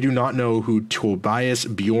 I do not know who Tobias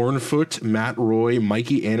Bjornfoot, Matt Roy,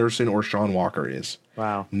 Mikey Anderson, or Sean Walker is.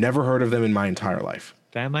 Wow, never heard of them in my entire life.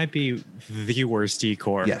 That might be the worst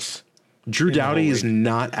decor. Yes, Drew Doughty is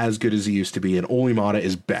not as good as he used to be, and Oli Mata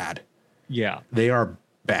is bad. Yeah, they are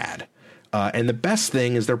bad. And the best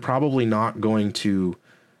thing is they're probably not going to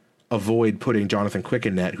avoid putting Jonathan Quick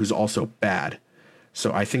in net, who's also bad.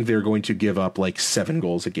 So I think they're going to give up 7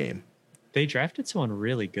 goals a game. They drafted someone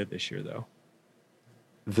really good this year, though.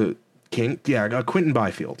 The King, Quentin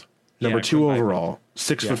Byfield, number 2 overall,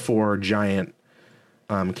 6'4" giant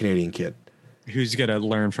Canadian kid. Who's gonna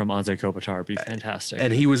learn from Anze Kopitar? Be fantastic.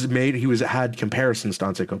 And he had comparisons to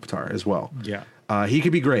Anze Kopitar as well. Yeah, he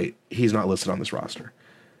could be great. He's not listed on this roster.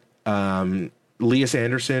 Elias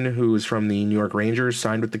Anderson, who is from the New York Rangers,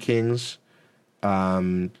 signed with the Kings.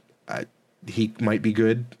 He might be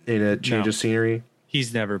good in a change No. of scenery.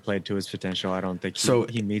 He's never played to his potential. I don't think So-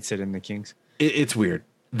 he meets it in the Kings. It's weird.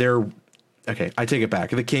 Okay, I take it back.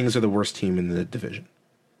 The Kings are the worst team in the division.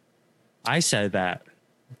 I said that.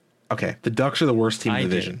 Okay, the Ducks are the worst team in I the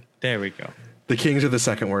did. division. There we go. The Kings are the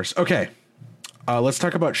second worst. Okay, let's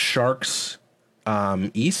talk about Sharks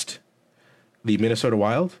East, the Minnesota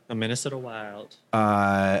Wild. The Minnesota Wild.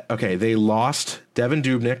 Okay, they lost Devin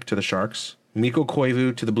Dubnyk to the Sharks, Mikko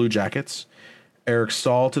Koivu to the Blue Jackets, Eric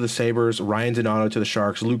Stahl to the Sabres, Ryan Donato to the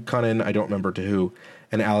Sharks, Luke Cunnin, I don't remember to who,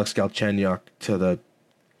 and Alex Galchenyuk to the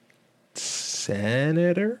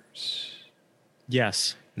Senators.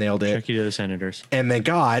 Yes. Nailed it. Check you to the Senators. And they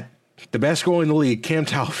got the best goalie in the league, Cam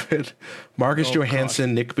Talbot, Marcus Oh,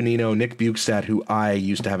 Johansson, Nick Bonino, Nick Bukestad, who I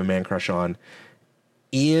used to have a man crush on,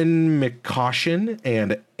 Ian McCoshen,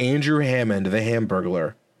 and Andrew Hammond, the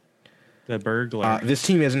Hamburglar. The burglar. This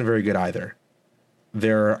team isn't very good either.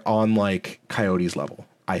 They're on like Coyotes level,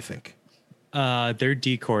 I think. Their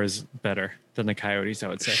decor is better than the Coyotes, I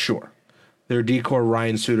would say. Sure. Their decor: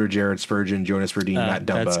 Ryan Suter, Jared Spurgeon, Jonas Verdeen, Matt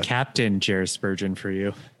Dumba. That's Captain Jared Spurgeon for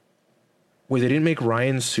you. Wait, they didn't make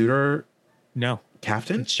Ryan Suter No,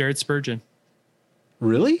 captain? it's Jared Spurgeon.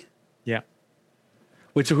 Really? Yeah.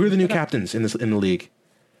 Wait, so who are the new captains in the league?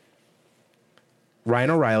 Ryan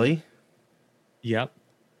O'Reilly, Yep.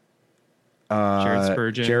 Jared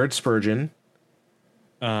Spurgeon. Jared Spurgeon,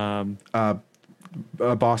 Boston,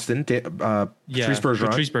 Patrice Bergeron.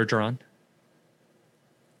 Patrice Bergeron.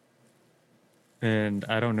 And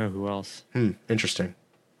I don't know who else. Interesting.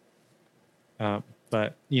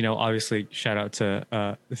 But, obviously, shout out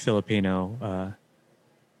to the Filipino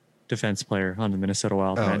defense player on the Minnesota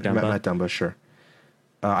Wild, Oh, Matt Dumba. Matt Dumba, sure.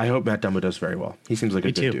 I hope Matt Dumba does very well. He seems like a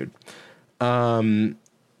Me good too. dude.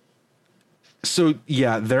 So,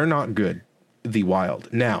 yeah, they're not good, the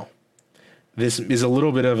Wild. Now, this is a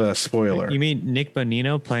little bit of a spoiler. You mean Nick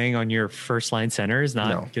Bonino playing on your first line center is not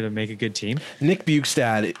No. going to make a good team? Nick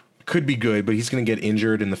Bukestad could be good, but he's going to get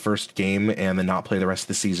injured in the first game and then not play the rest of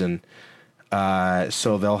the season.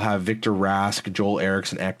 So they'll have Victor Rask, Joel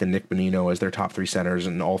Eriksson Ek, and Nick Bonino as their top three centers,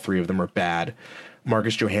 and all three of them are bad.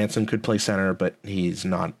 Marcus Johansson could play center, but he's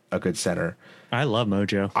not a good center. I love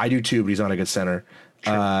Mojo. I do too, but he's not a good center.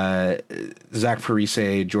 Zach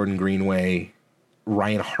Parise, Jordan Greenway,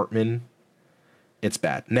 Ryan Hartman. It's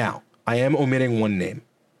bad. Now, I am omitting one name.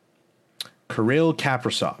 Kirill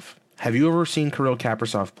Kaprizov. Have you ever seen Kirill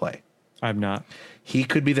Kaprizov play? I'm not. He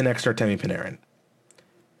could be the next Artemi Panarin.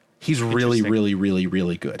 He's really, Interesting. really, really,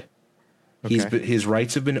 really good. Okay. His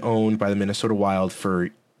rights have been owned by the Minnesota Wild for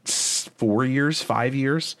 4 years, 5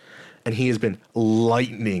 years, and he has been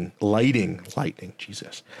lighting it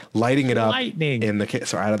up Lightning. in the.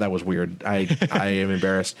 Sorry, that was weird. I am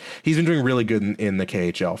embarrassed. He's been doing really good in the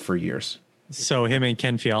KHL for years. So him and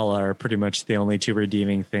Ken Fiala are pretty much the only two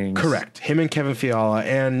redeeming things. Correct. Him and Kevin Fiala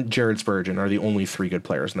and Jared Spurgeon are the only three good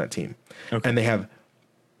players in that team, Okay. and they have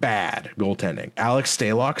bad goaltending. Alex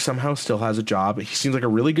Stalock somehow still has a job. He seems like a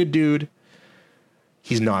really good dude.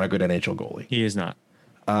 He's not a good NHL goalie. He is not.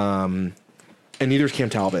 And neither is Cam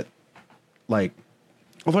Talbot.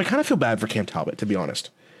 Although I kind of feel bad for Cam Talbot, to be honest.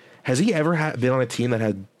 Has he ever been on a team that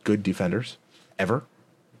had good defenders? Ever?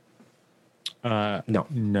 No.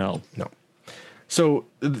 No. So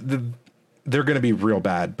they're going to be real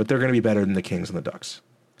bad, but they're going to be better than the Kings and the Ducks.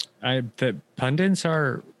 The pundits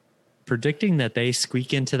are predicting that they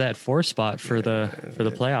squeak into that 4 spot for the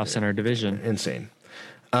playoffs in our division. Insane.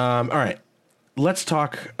 All right. Let's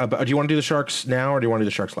talk about. Do you want to do the Sharks now, or do you want to do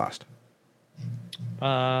the Sharks last?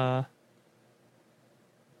 Let's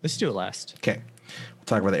do it last. Okay. We'll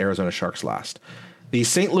talk about the Arizona Sharks last. The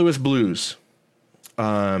St. Louis Blues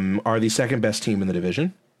are the second best team in the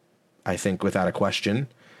division, I think, without a question.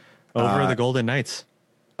 Over the Golden Knights.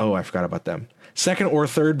 Oh, I forgot about them. Second or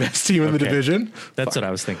third best team in the Okay. division. That's what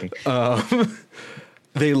I was thinking.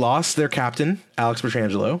 They lost their captain, Alex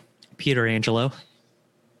Pietrangelo,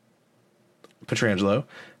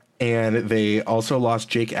 and they also lost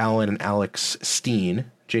Jake Allen and Alex Steen.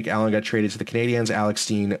 Jake Allen got traded to the Canadiens. Alex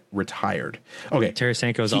Steen retired. Okay.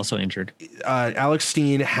 Tarasenko is also injured. Alex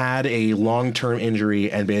Steen had a long-term injury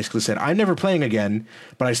and basically said, I'm never playing again,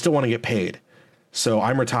 but I still want to get paid. So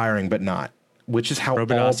I'm retiring, but not. Which is how all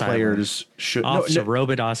Robidas players should. Off to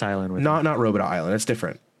Robidas Island with Not Robida Island. It's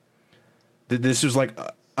different. This was like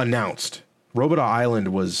announced. Robida Island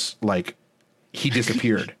was like he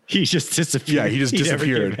disappeared. He just disappeared. Yeah, he just never came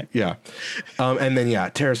disappeared. back. Yeah. And then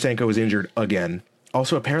Tarasenko was injured again.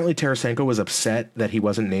 Also, apparently Tarasenko was upset that he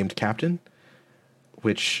wasn't named captain,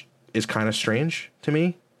 which is kind of strange to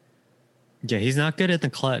me. Yeah, he's not good at the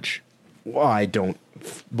clutch. Well, I don't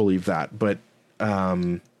believe that, but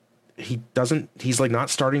He's like not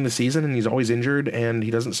starting the season, and he's always injured, and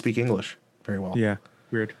he doesn't speak English very well. Yeah,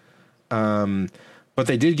 weird. But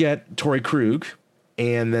they did get Torrey Krug,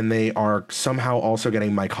 and then they are somehow also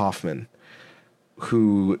getting Mike Hoffman,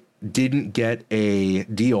 who didn't get a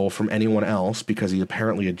deal from anyone else because he's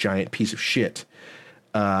apparently a giant piece of shit.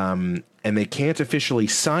 And they can't officially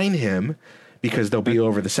sign him because they'll be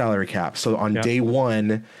over the salary cap. So on day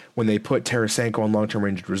one, when they put Tarasenko on long-term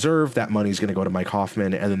injured reserve, that money's going to go to Mike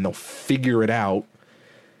Hoffman, and then they'll figure it out.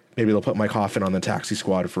 Maybe they'll put Mike Hoffman on the taxi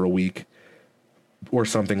squad for a week or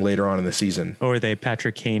something later on in the season. Or they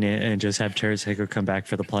Patrick Kane it and just have Tarasenko come back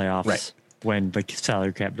for the playoffs when the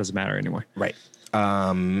salary cap doesn't matter anymore. Right.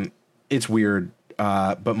 It's weird,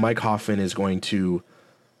 but Mike Hoffman is going to...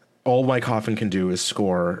 All Mike Hoffman can do is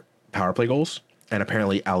score power play goals and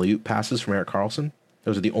apparently alley-oop passes from Erik Karlsson.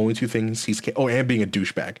 Those are the only two things he's... and being a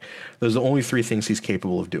douchebag. Those are the only three things he's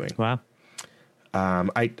capable of doing. Wow.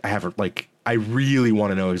 I have, like... I really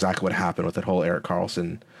want to know exactly what happened with that whole Erik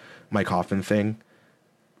Karlsson, Mike Hoffman thing.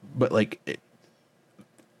 But, like,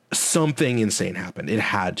 something insane happened. It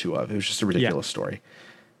had to have. It was just a ridiculous story.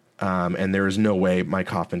 And there is no way Mike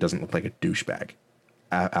Hoffman doesn't look like a douchebag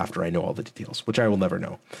after I know all the details, which I will never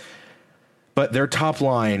know. But their top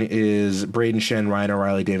line is Braden Shen, Ryan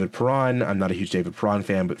O'Reilly, David Perron. I'm not a huge David Perron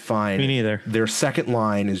fan, but fine. Me neither. Their second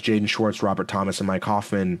line is Jaden Schwartz, Robert Thomas, and Mike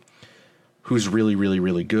Hoffman, who's really, really,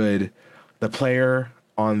 really good. The player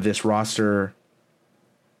on this roster,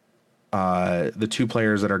 the two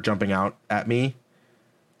players that are jumping out at me,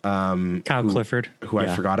 Kyle Clifford, who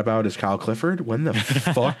I forgot about, is Kyle Clifford. When the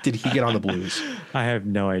fuck did he get on the Blues? I have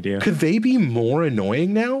no idea. Could they be more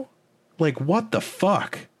annoying now? Like, what the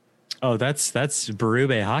fuck? Oh, that's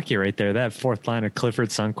Berube hockey right there. That fourth line of Clifford,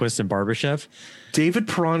 Sundqvist, and Barbashev. David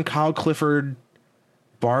Perron, Kyle Clifford,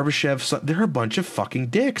 Barbashev. They're a bunch of fucking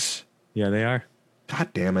dicks. Yeah, they are. God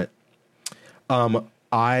damn it.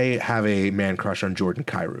 I have a man crush on Jordan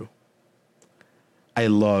Kyrou. I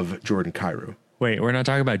love Jordan Kyrou. Wait, we're not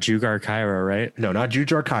talking about Jugar Kyra, right? No, not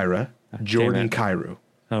Jujar Kyra. Jordan Kyrou.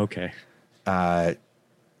 Okay.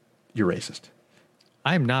 You're racist.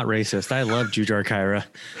 I'm not racist. I love Jujar Kyra.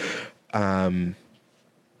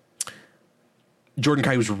 Jordan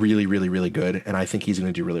Kyrou is really, really, really good, and I think he's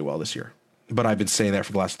going to do really well this year. But I've been saying that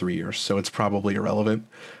for the last 3 years, so it's probably irrelevant.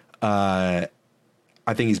 I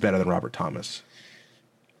think he's better than Robert Thomas.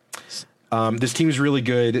 This team is really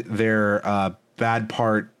good. Their bad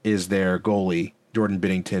part is their goalie, Jordan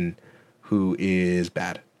Binnington, who is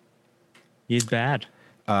bad. He's bad.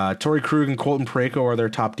 Torrey Krug and Colton Parayko are their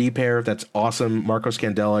top D pair. That's awesome. Marco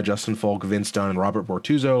Scandella, Justin Falk, Vince Dunn, and Robert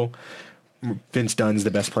Bortuzzo. Vince Dunn's the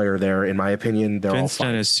best player there, in my opinion. Vince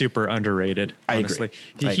Dunn is super underrated. Honestly.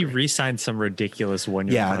 I agree. He re-signed some ridiculous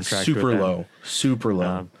one-year contract. Super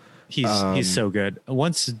low. He's so good.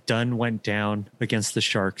 Once Dunn went down against the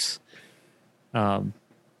Sharks, what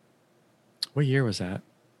year was that?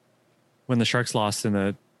 When the Sharks lost in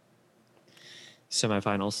the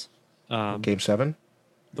semifinals. Game 7?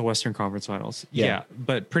 The Western Conference Finals. Yeah.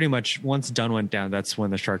 But pretty much once Dunn went down, that's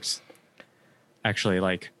when the Sharks actually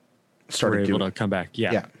were able to come back.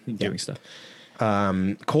 Doing stuff.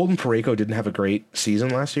 Colton Parayko didn't have a great season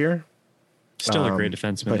last year. Still a great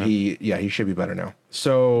defenseman. But he should be better now.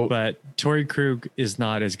 So, but Torrey Krug is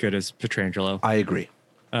not as good as Pietrangelo. I agree.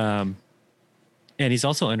 And he's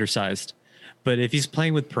also undersized. But if he's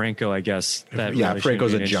playing with Parayko, I guess that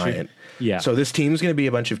Parayko's a giant. Yeah. So this team's going to be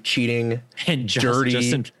a bunch of cheating and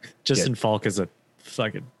dirty. Justin Falk is a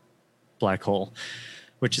fucking black hole,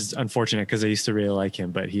 which is unfortunate because I used to really like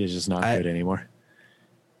him, but he is just not good anymore.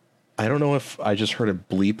 I don't know if I just heard a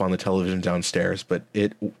bleep on the television downstairs, but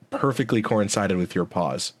it perfectly coincided with your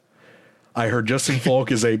pause. I heard Justin Falk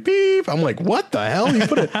is a beep. I'm like, what the hell? You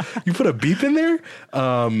put a beep in there?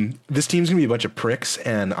 This team's gonna be a bunch of pricks,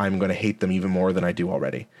 and I'm gonna hate them even more than I do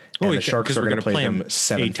already. And the Sharks are gonna play them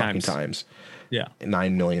 7 fucking times. Yeah,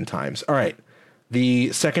 9 million times. All right,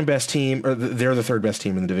 the second best team, or they're the third best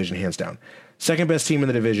team in the division, hands down. Second best team in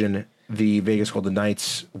the division, the Vegas Golden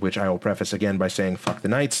Knights, which I will preface again by saying, fuck the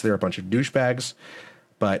Knights. They're a bunch of douchebags,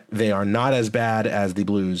 but they are not as bad as the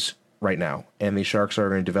Blues right now. And the Sharks are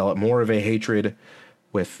going to develop more of a hatred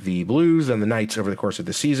with the Blues than the Knights over the course of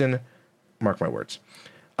the season. Mark my words.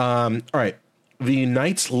 All right. The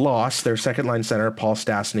Knights lost their second line center, Paul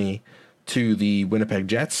Stastny, to the Winnipeg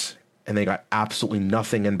Jets, and they got absolutely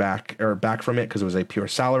nothing back from it because it was a pure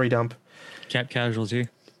salary dump. Cap casualty.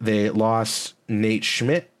 They lost Nate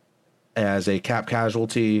Schmidt as a cap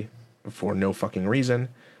casualty for no fucking reason.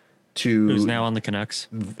 Who's now on the Canucks.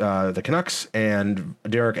 The Canucks, and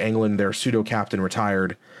Derek Englund, their pseudo captain,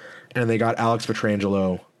 retired, and they got Alex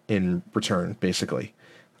Pietrangelo in return, basically.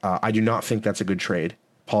 I do not think that's a good trade.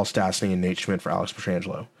 Paul Stastny and Nate Schmidt for Alex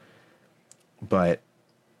Pietrangelo. But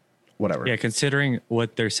whatever. Yeah, considering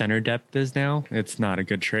what their center depth is now, it's not a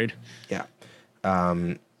good trade. Yeah.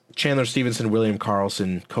 Chandler Stevenson, William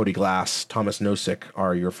Karlsson, Cody Glass, Thomas Nosek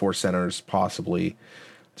are your 4 centers, possibly.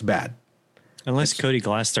 It's bad. Unless Cody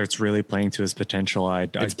Glass starts really playing to his potential, I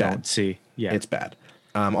don't see. Yeah, it's bad.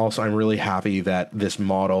 Also, I'm really happy that this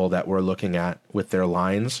model that we're looking at with their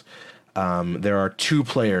lines, there are 2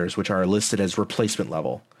 players which are listed as replacement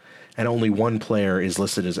level, and only 1 player is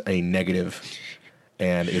listed as a negative,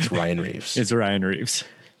 and it's Ryan Reeves. It's Ryan Reeves.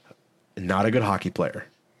 Not a good hockey player.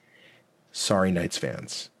 Sorry, Knights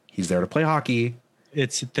fans. He's there to play hockey.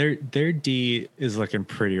 It's their D is looking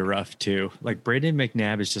pretty rough too. Like Braden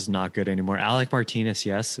McNabb is just not good anymore. Alec Martinez,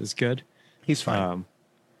 yes, is good. He's fine.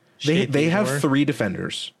 They have 3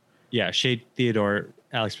 defenders. Yeah, Shea Theodore,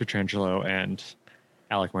 Alex Pietrangelo, and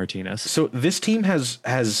Alec Martinez. So this team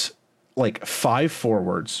has like 5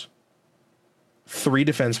 forwards, 3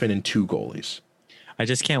 defensemen, and 2 goalies. I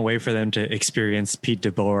just can't wait for them to experience Pete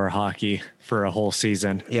DeBoer hockey for a whole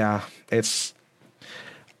season. Yeah, it's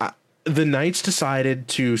the Knights decided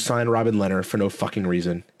to sign Robin Lehner for no fucking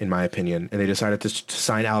reason, in my opinion, and they decided to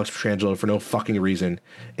sign Alex Pietrangelo for no fucking reason,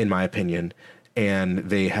 in my opinion, and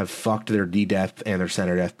they have fucked their D depth and their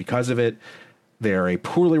center depth because of it. They're a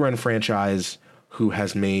poorly run franchise who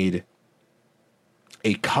has made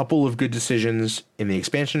a couple of good decisions in the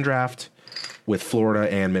expansion draft with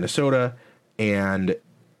Florida and Minnesota, and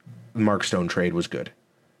the Mark Stone trade was good.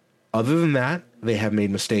 Other than that, they have made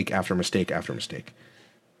mistake after mistake after mistake,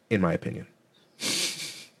 in my opinion.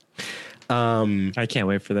 I can't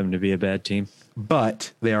wait for them to be a bad team.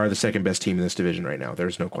 But they are the second best team in this division right now.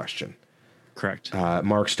 There's no question. Correct.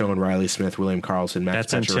 Mark Stone, Riley Smith, William Karlsson,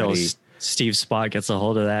 Max That's until Steve Spott gets a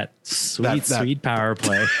hold of that sweet power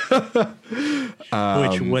play,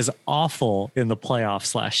 which was awful in the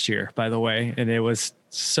playoffs last year, by the way. And it was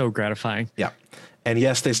so gratifying. Yeah. And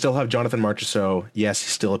yes, they still have Jonathan Marchessault. Yes,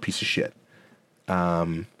 he's still a piece of shit.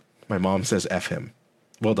 My mom says F him.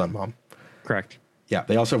 Well done, Mom. Correct. Yeah.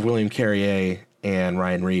 They also have William Carrier and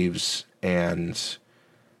Ryan Reeves and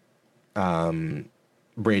Braden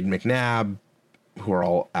McNabb, who are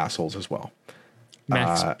all assholes as well.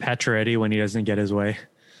 Max Pacioretty when he doesn't get his way.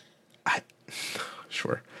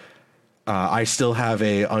 Sure. I still have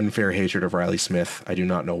a unfair hatred of Riley Smith. I do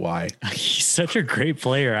not know why. He's such a great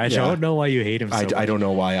player. I don't know why you hate him so much. I don't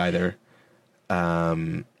know why either.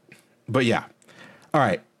 But yeah. All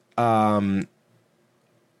right.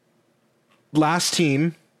 Last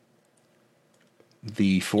team,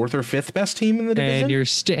 the 4th or 5th best team in the division. And your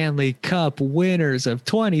Stanley Cup winners of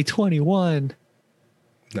 2021.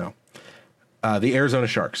 No. The Arizona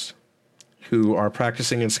Sharks, who are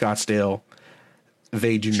practicing in Scottsdale.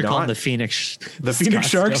 They do not. Call them the Phoenix. The Phoenix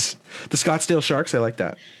Sharks. The Scottsdale Sharks. I like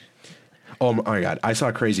that. Oh my God. I saw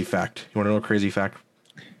a crazy fact. You want to know a crazy fact?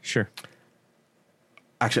 Sure.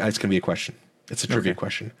 Actually, it's going to be a question. It's a trivia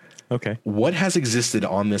question. Okay. What has existed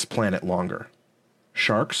on this planet longer?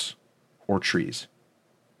 Sharks or trees?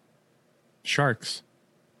 Sharks.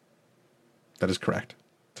 That is correct.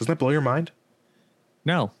 Doesn't that blow your mind?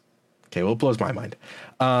 No. Okay, well, it blows my mind.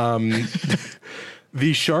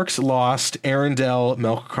 The Sharks lost Aaron Dell,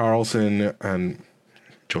 Melker Karlsson, and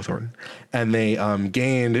Joe Thornton. And they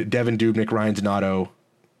gained Devin Dubnyk, Ryan Donato,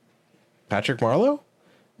 Patrick Marleau?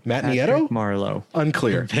 Matt Nieto? Marleau.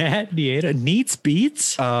 Unclear. Matt Nieto. Neats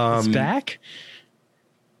Beats is back.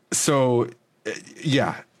 So,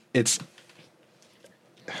 yeah, it's...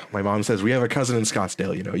 My mom says, we have a cousin in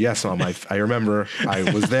Scottsdale, you know. Yes, Mom, I remember. I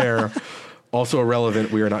was there. Also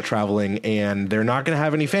irrelevant, we are not traveling, and they're not going to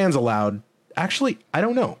have any fans allowed. Actually, I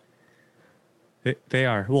don't know. They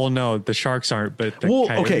are. Well, no, the Sharks aren't, but the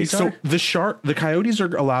Coyotes so are? the Coyotes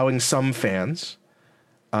are allowing some fans.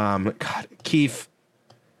 God, Keith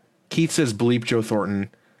says bleep Joe Thornton.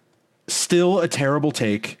 Still a terrible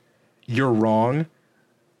take. You're wrong.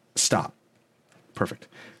 Stop. Perfect.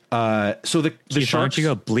 So the Keith, Sharks. Why don't you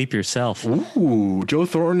go bleep yourself? Ooh, Joe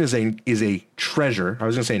Thornton is a treasure. I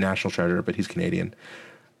was going to say national treasure, but he's Canadian.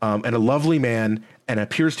 And a lovely man, and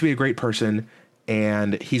appears to be a great person,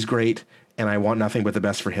 and he's great, and I want nothing but the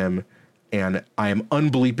best for him, and I am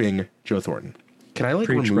unbleeping Joe Thornton. Can I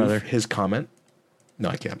remove his comment? No,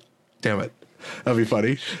 I can't. Damn it. That'd be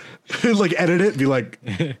funny. Like edit it, be like,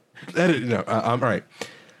 edit. No, all right.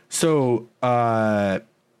 So, what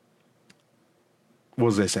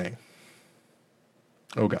was I saying?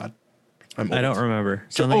 Oh God. I don't remember.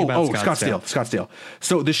 Something about Scottsdale.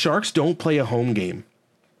 So the Sharks don't play a home game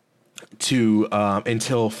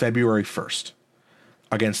until February 1st.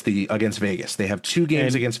 against Vegas. They have 2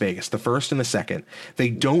 games against Vegas, the first and the second. They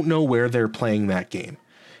don't know where they're playing that game.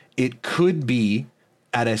 It could be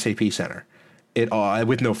at SAP Center.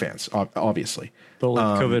 With no fans, obviously. But with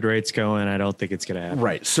COVID rates going, I don't think it's going to happen.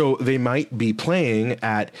 Right. So they might be playing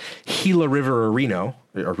at Gila River Arena.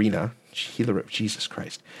 Jesus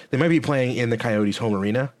Christ. They might be playing in the Coyotes home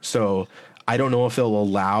arena. So I don't know if they'll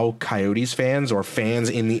allow Coyotes fans or fans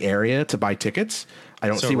in the area to buy tickets. I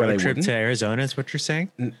don't see why they wouldn't. Trip to Arizona is what you're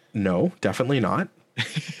saying? No, definitely not.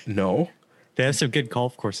 No. They have some good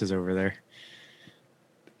golf courses over there.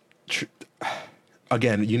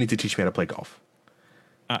 Again, you need to teach me how to play golf.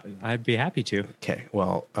 I'd be happy to. Okay,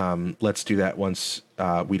 well, let's do that once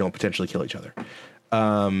we don't potentially kill each other.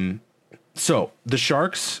 So the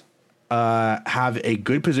Sharks have a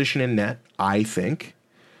good position in net, I think.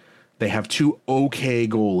 They have 2 okay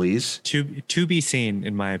goalies. To be seen,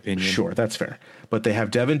 in my opinion. Sure, that's fair. But they have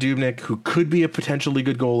Devin Dubnyk, who could be a potentially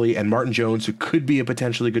good goalie, and Martin Jones, who could be a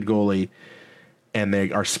potentially good goalie, and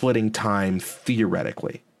they are splitting time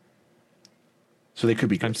theoretically. So they could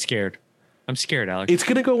be good. I'm scared, Alex. It's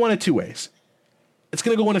going to go one of 2 ways. It's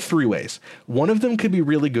going to go one of 3 ways. One of them could be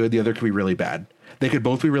really good. The other could be really bad. They could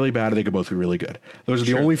both be really bad, or they could both be really good. Those are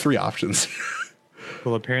the only 3 options.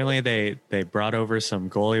 Well, apparently they brought over some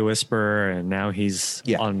goalie whisperer, and now he's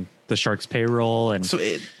on the Sharks payroll. And so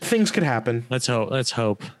things could happen. Let's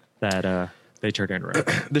hope that they turn it around.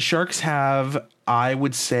 The Sharks have, I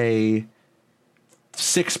would say,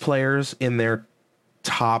 6 players in their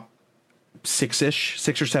top 6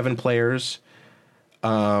 or 7 players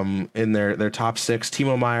in their top 6.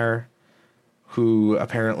 Timo Meier, who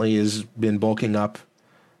apparently has been bulking up.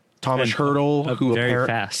 Thomas Hertl, who very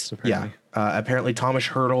fast. Apparently. Yeah. Apparently Thomas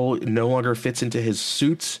Hertl no longer fits into his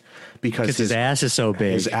suits because his ass is so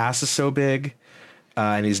big. His ass is so big,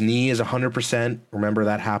 and his knee is 100%. Remember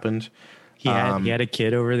that happened. He had a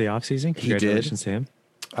kid over the offseason. Congratulations to him.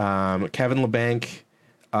 Kevin Labanc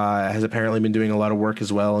has apparently been doing a lot of work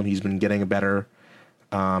as well, and he's been getting better.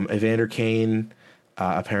 Evander Kane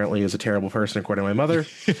apparently is a terrible person, according to my mother.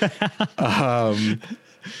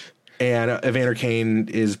 And Evander Kane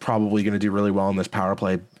is probably going to do really well in this power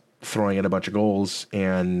play, throwing in a bunch of goals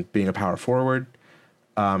and being a power forward.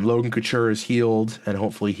 Logan Couture is healed, and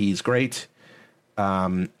hopefully he's great.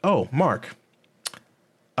 Mark,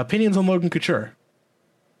 opinions on Logan Couture?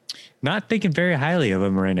 Not thinking very highly of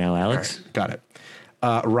him right now, Alex. Right, got it.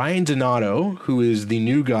 Ryan Donato, who is the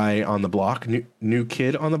new guy on the block, new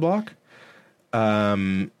kid on the block,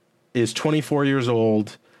 is 24 years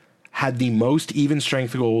old, had the most even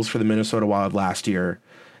strength goals for the Minnesota Wild last year,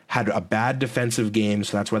 had a bad defensive game,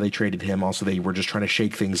 so that's why they traded him. Also, they were just trying to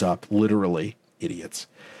shake things up, literally, idiots.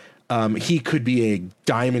 He could be a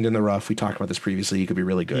diamond in the rough. We talked about this previously. He could be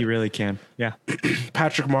really good. He really can, yeah.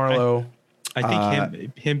 Patrick Marleau. I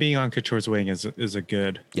think him being on Couture's wing is a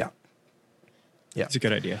good... Yeah. It's a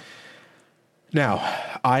good idea. Now,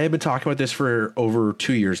 I have been talking about this for over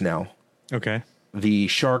 2 years now. Okay. The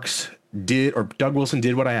Sharks Doug Wilson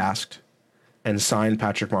did what I asked and signed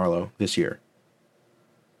Patrick Marleau this year.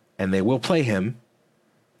 And they will play him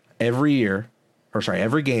every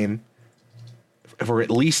game for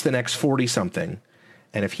at least the next 40-something.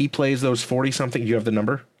 And if he plays those 40-something, do you have the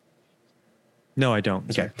number? No, I don't.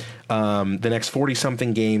 Okay. The next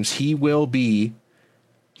 40-something games, he will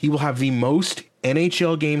have the most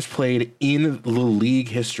NHL games played in the league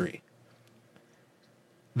history.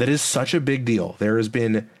 That is such a big deal. There has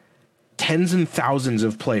been tens and thousands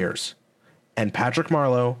of players, and Patrick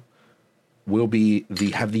Marleau will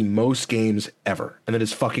have the most games ever, and that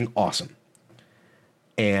is fucking awesome.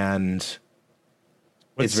 And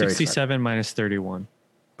what's it's very 67 exciting. minus 31?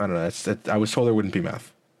 I don't know. I was told there wouldn't be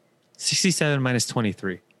math. 67 minus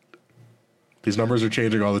 23. These numbers are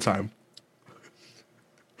changing all the time.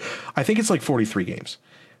 I think it's like 43 games.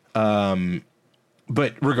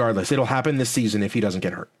 But regardless, it'll happen this season if he doesn't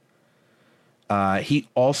get hurt. He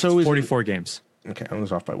also is 44 games. Okay, I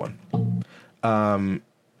was off by 1. Are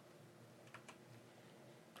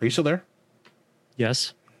you still there?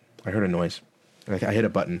 Yes. I heard a noise. I hit a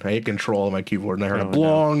button. I hit control on my keyboard, and I heard a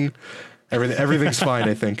blong. No. Everything's fine.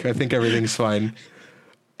 I think everything's fine.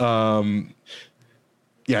 Yeah,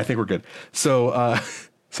 I think we're good. So,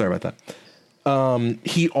 sorry about that.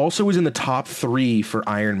 He also is in the top 3 for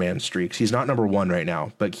Ironman streaks. He's not number 1 right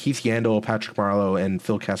now, but Keith Yandel, Patrick Marleau, and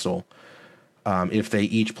Phil Kessel, if they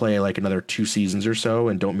each play like another 2 seasons or so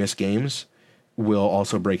and don't miss games, will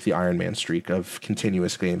also break the Ironman streak of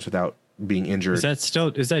continuous games without being injured.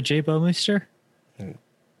 Is that Jay Bowmeister?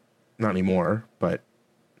 Not anymore, but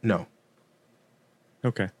no.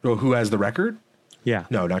 Okay. Well, who has the record? Yeah.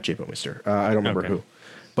 No, not Jay Bowmeister. I don't remember who.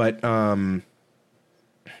 But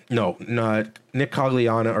No, Nick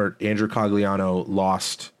Cogliano or Andrew Cogliano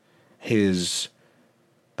lost his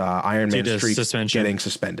Ironman Due to streak suspension. getting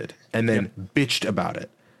suspended and then bitched about it.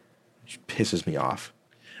 Which pisses me off.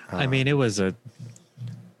 I mean, it was a.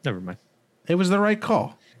 Never mind. It was the right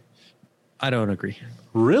call. I don't agree.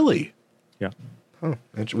 Really? Yeah. Oh,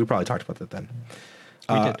 we probably talked about that then.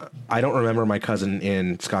 We did. I don't remember my cousin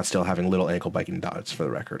in Scottsdale having little ankle biting dogs, for the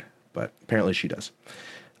record, but apparently she does.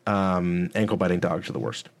 Ankle biting dogs are the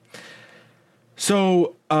worst.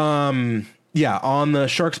 So, yeah, on the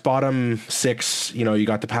Sharks bottom six, you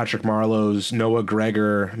got the Patrick Marleaus, Noah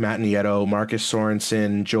Gregor, Matt Nieto, Marcus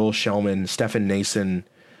Sorensen, Joel Shellman, Stefan Nason.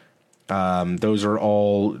 Those are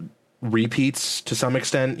all repeats to some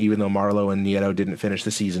extent, even though Marleau and Nieto didn't finish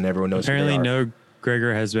the season. Everyone knows Apparently, who they are. Noah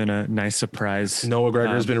Gregor has been a nice surprise. Noah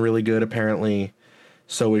Gregor has been really good, apparently.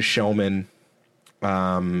 So is Shellman.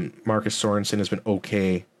 Marcus Sorensen has been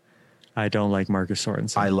okay. I don't like Marcus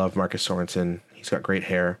Sorensen. I love Marcus Sorensen. He's got great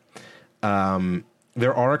hair.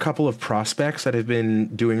 There are a couple of prospects that have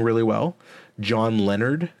been doing really well. John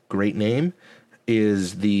Leonard, great name,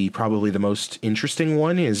 is probably the most interesting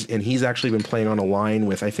one. And he's actually been playing on a line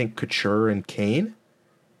with, I think, Couture and Kane.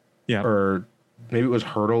 Yeah. Or maybe it was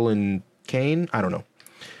Hurdle and Kane. I don't know.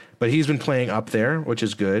 But he's been playing up there, which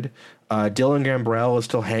is good. Dylan Gambrell is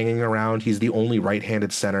still hanging around. He's the only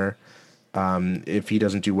right-handed center. If he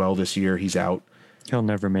doesn't do well this year, he's out. He'll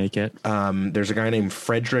never make it. There's a guy named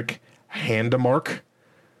Frederick Handemark.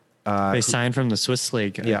 They signed from the Swiss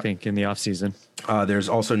League, Yeah. I think, in the offseason. There's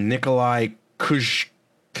also Nikolai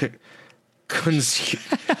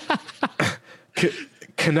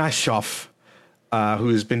Kanashov,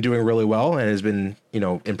 who's been doing really well and has been,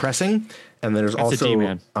 impressing. And there's That's a also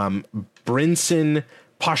D-man. Brinson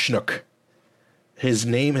Pashnuk. His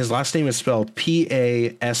last name is spelled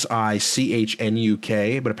Pasichnuk,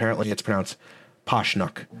 but apparently it's pronounced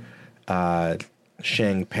Pashnuk.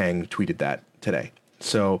 Shang Peng tweeted that today.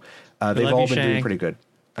 So they've love all you, been doing Shang. pretty good.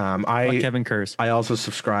 Fuck Kevin Kurz. I also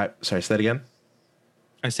subscribe. Sorry, say that again.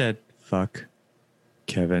 I said, fuck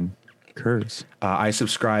Kevin Kurz. I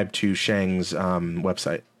subscribe to Shang's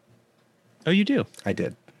website. Oh, you do? I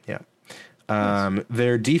did. Yeah.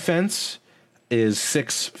 Their defense is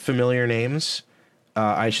 6 familiar names.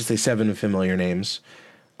 I should say 7 familiar names.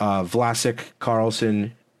 Vlasic,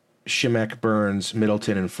 Carlson, Shimek, Burns,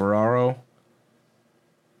 Middleton, and Ferraro.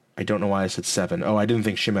 I don't know why I said 7. Oh, I didn't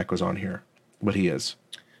think Shimek was on here, but he is.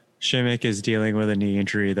 Shimek is dealing with a knee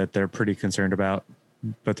injury that they're pretty concerned about,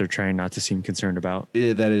 but they're trying not to seem concerned about.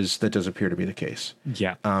 That does appear to be the case.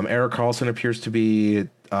 Yeah. Eric Carlson appears to be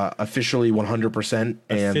officially 100%.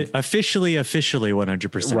 And Officially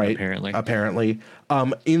 100%, right, apparently.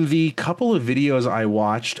 In the couple of videos I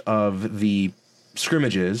watched of the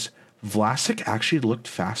scrimmages, Vlasic actually looked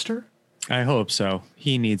faster. I hope so.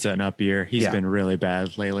 He needs an up year. He's been really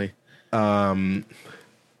bad lately. Your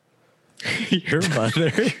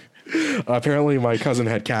mother. Apparently my cousin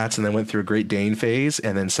had cats and then went through a Great Dane phase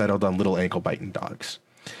and then settled on little ankle biting dogs.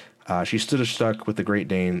 She stood stuck with the Great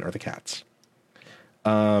Dane or the cats.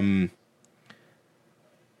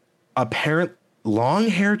 Apparent long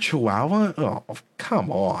hair Chihuahua. Oh,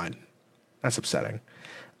 come on. That's upsetting.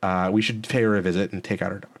 We should pay her a visit and take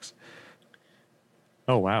out our dogs.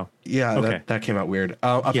 Oh, wow. Yeah, Okay. that came out weird.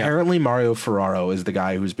 Apparently Mario Ferraro is the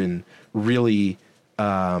guy who's been really,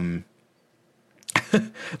 long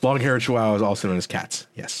hair Chihuahua is also known as cats.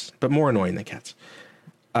 Yes, but more annoying than cats.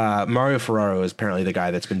 Mario Ferraro is apparently the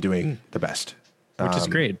guy that's been doing the best. Which is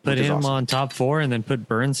great. Put which is him awesome. on top 4 and then put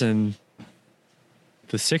Burns in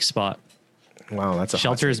the 6th spot. Wow, that's a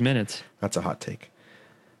Shelter hot his take. minutes. That's a hot take.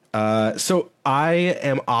 So I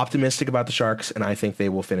am optimistic about the Sharks, and I think they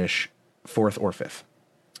will finish 4th or 5th.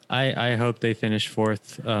 I hope they finish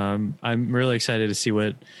 4th. I'm really excited to see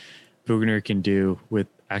what Bugner can do with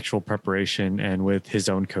actual preparation and with his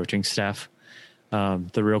own coaching staff.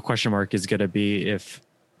 The real question mark is going to be if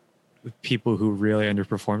people who really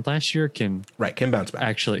underperformed last year can bounce back.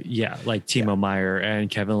 actually, like Timo Meyer and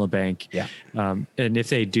Kevin LeBanc. Yeah. And if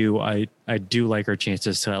they do, I do like our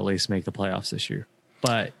chances to at least make the playoffs this year.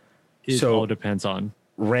 But it all depends on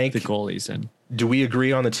Rank. the goalies. And Do we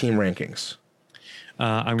agree on the team rankings?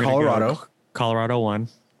 I'm going to Colorado. go Colorado 1,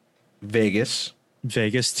 Vegas,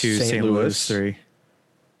 Vegas 2, St. St. Louis. Louis 3,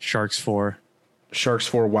 Sharks 4, Sharks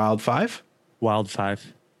 4, Wild 5. Wild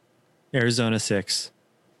 5, Arizona 6,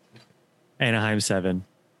 Anaheim 7,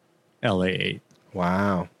 LA 8.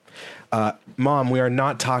 Wow. Mom, we are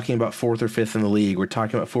not talking about 4th or 5th in the league. We're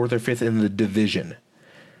talking about 4th or 5th in the division.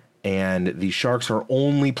 And the Sharks are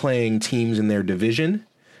only playing teams in their division,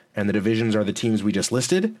 and the divisions are the teams we just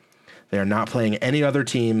listed. They are not playing any other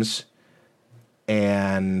teams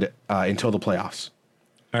and until the playoffs.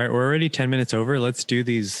 All right, we're already 10 minutes over. Let's do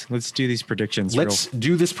these predictions. Let's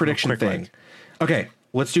do this prediction thing. Okay,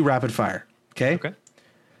 let's do rapid fire. Okay. Okay.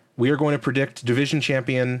 We are going to predict division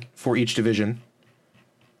champion for each division.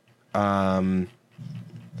 We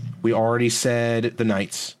already said the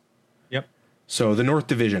Knights. Yep. So the North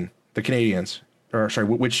Division, the Canadiens, or sorry,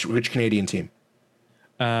 which Canadian team?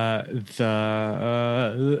 The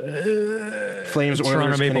Flames, Toronto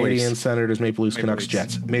Oilers, Maple Canadiens, Leafs. Senators, Maple Leafs, Canucks, Leafs.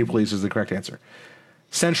 Jets. Maple Leafs is the correct answer.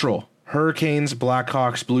 Central, Hurricanes,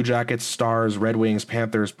 Blackhawks, Blue Jackets, Stars, Red Wings,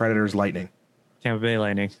 Panthers, Predators, Lightning. Tampa Bay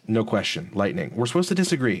Lightning. No question. Lightning. We're supposed to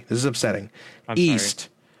disagree. This is upsetting. I'm sorry. East,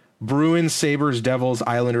 Bruins, Sabres, Devils,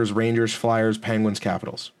 Islanders, Rangers, Flyers, Penguins,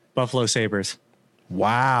 Capitals. Buffalo Sabres.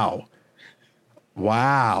 Wow.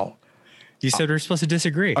 Wow. You said we're supposed to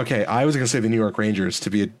disagree. Okay, I was going to say the New York Rangers to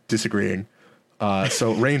be disagreeing.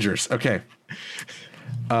 So Rangers. Okay.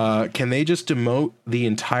 Can they just demote the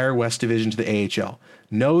entire West Division to the AHL?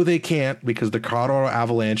 No, they can't, because the Colorado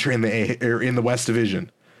Avalanche are in the West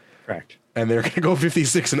Division. Correct. And they're going to go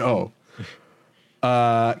 56-0.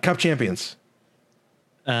 Cup champions.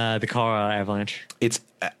 The Colorado Avalanche. It's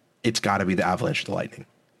got to be the Avalanche or the Lightning.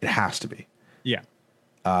 It has to be. Yeah.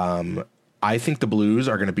 I think the Blues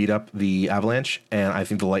are going to beat up the Avalanche, and I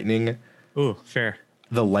think the Lightning Ooh, fair.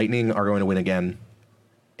 are going to win again.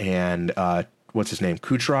 And what's his name?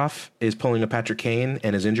 Kucherov is pulling a Patrick Kane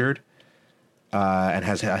and is injured, and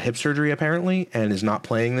has a hip surgery apparently, and is not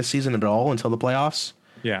playing this season at all until the playoffs.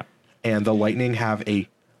 Yeah. And the Lightning have a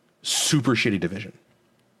super shitty division,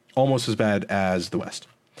 almost as bad as the West.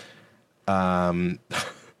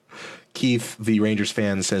 Keith, the Rangers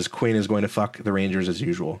fan, says Quinn is going to fuck the Rangers as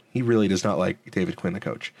usual. He really does not like David Quinn, the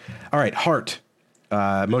coach. All right, Hart,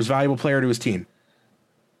 most valuable player to his team.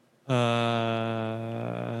 Connor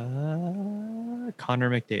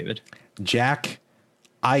McDavid. Jack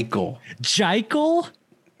Eichel. Jekyll?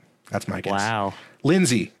 That's my guess. Wow.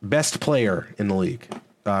 Lindsay, best player in the league,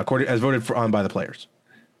 according as voted on by the players.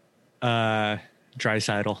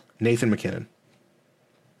 Draisaitl. Nathan McKinnon.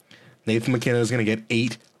 Nathan McKinnon is going to get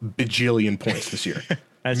 8 bajillion points this year.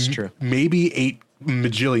 That's true. Maybe 8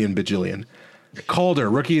 bajillion. Calder,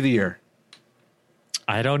 rookie of the year.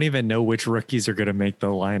 I don't even know which rookies are going to make the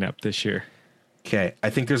lineup this year. Okay, I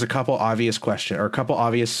think there's a couple obvious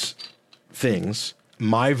things.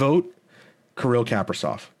 My vote, Kirill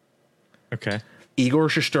Kaprizov. Okay. Igor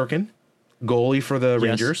Shesterkin, goalie for the Yes.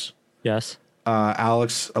 Rangers. Yes.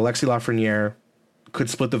 Alexi Lafreniere could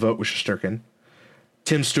split the vote with Shesterkin.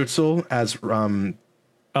 Tim Stützle, as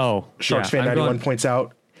Sharks fan 91 points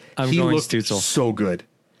out, I'm he going looked Stützle. so good.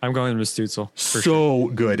 I'm going with Stützle. For sure. So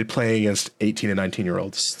good at playing against 18 and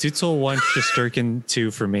 19-year-olds. Stützle 1, Shesterkin 2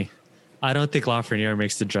 for me. I don't think Lafreniere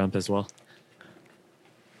makes the jump as well.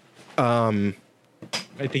 I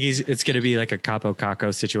think it's going to be like a Capo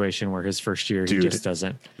Caco situation where his first year Dude. he just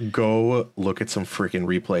doesn't. Go look at some freaking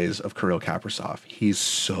replays of Kirill Kaprizov. He's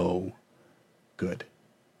so good.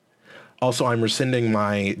 Also, I'm rescinding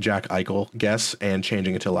my Jack Eichel guess and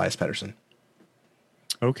changing it to Elias Pettersson.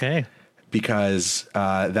 Okay. Because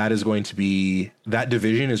that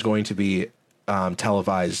division is going to be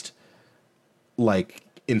televised like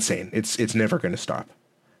insane. It's never going to stop.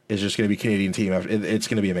 It's just going to be Canadian team. It's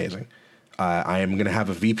going to be amazing. I am going to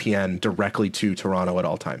have a VPN directly to Toronto at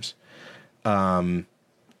all times. Okay,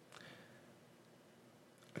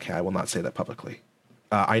 I will not say that publicly.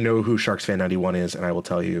 I know who Sharks fan 91 is, and I will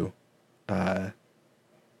tell you,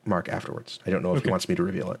 Mark, afterwards. I don't know if he wants me to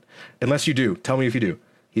reveal it. Unless you do. Tell me if you do.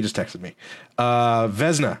 He just texted me.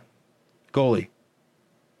 Vezina, goalie.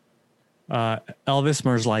 Elvis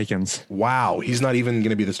Merzlikins. Wow, he's not even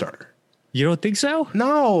going to be the starter. You don't think so?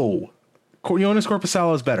 No. Jonas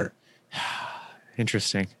Korpisalo is better.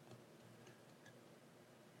 Interesting.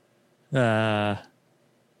 I'm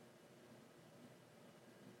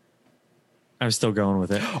still going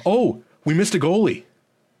with it. Oh, we missed a goalie.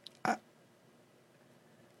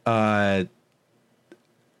 I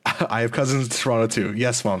have cousins in Toronto too.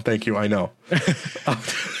 Yes, Mom. Thank you. I know.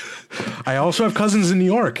 I also have cousins in New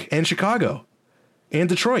York and Chicago and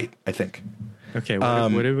Detroit, I think. Okay,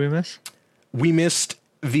 what did we miss? We missed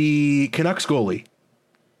the Canucks goalie.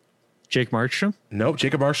 Jake Markstrom? Nope,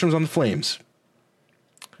 Jacob Markstrom's on the Flames.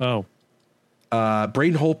 Oh.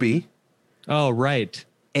 Braden Holtby Oh, right.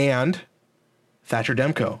 and Thatcher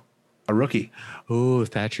Demko, a rookie. Ooh,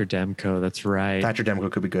 Thatcher Demko. That's right. Thatcher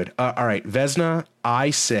Demko could be good. All right, Vezina, I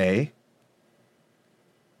say...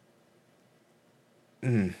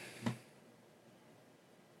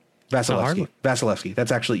 Vasilevsky. Vasilevsky.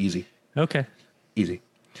 That's actually easy. Okay. Easy.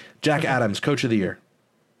 Jack Adams, coach of the year.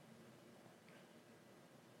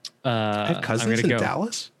 I have I'm cousins gonna in go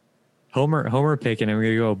Dallas. Homer pick, and I'm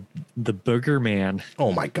gonna go the Booger Man.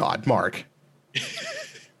 Oh my God, Mark.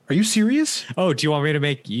 Are you serious? Oh, do you want me to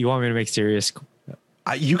make serious?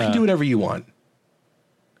 You can do whatever you want.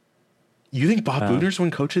 You think Bob Booner's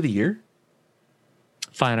win Coach of the Year?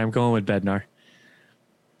 Fine, I'm going with Bednar.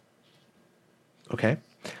 Okay.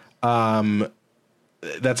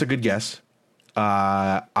 That's a good guess.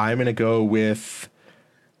 I'm going to go with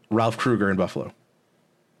Ralph Kruger in Buffalo.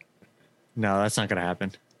 No, that's not gonna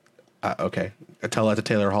happen. Okay. I tell that to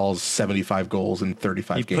Taylor Hall's 75 goals in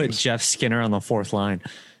 35 He games. put Jeff Skinner on the fourth line.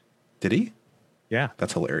 Did he? Yeah.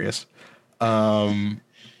 That's hilarious. Selke,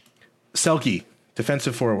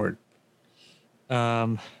 defensive forward.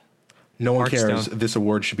 No one Mark cares. Stone. This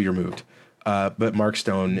award should be removed. But Mark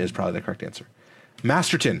Stone is probably the correct answer.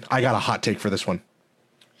 Masterton. I got a hot take for this one.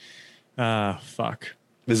 Fuck.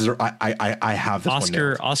 This is I have this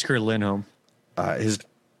one. Oscar Lindholm. Is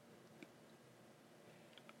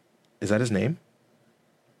that his name?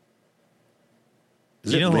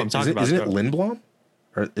 You know who I'm talking about, Isn't it though. Lindblom?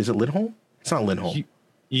 Or is it Lindholm? It's not Lindholm.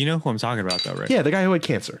 You know who I'm talking about, though, right? Yeah, the guy who had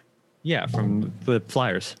cancer. Yeah, from the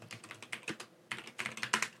Flyers.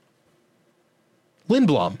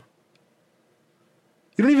 Lindblom.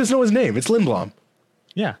 You don't even know his name. It's Lindblom.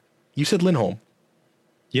 Yeah. You said Lindholm.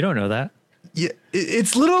 You don't know that. Yeah,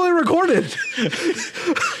 it's literally recorded.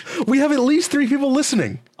 We have at least 3 people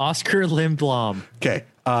listening. Oscar Lindblom. Okay.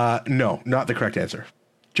 No, not the correct answer.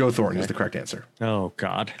 Joe Thornton is the correct answer. Oh,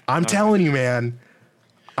 God. I'm telling you, man.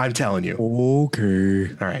 I'm telling you.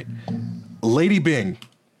 Okay. All right. Lady Bing.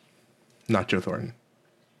 Not Joe Thornton.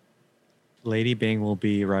 Lady Bing will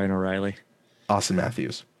be Ryan O'Reilly. Austin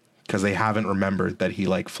Matthews. Because they haven't remembered that he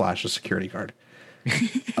flashed a security guard.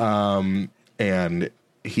 And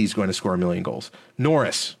he's going to score 1 million goals.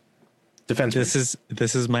 Norris. Defenseman.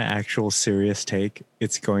 This is my actual serious take.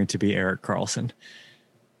 It's going to be Erik Karlsson.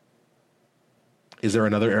 Is there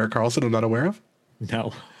another Erik Karlsson I'm not aware of?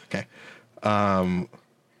 No. Okay.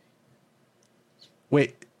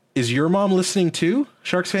 Wait, is your mom listening too?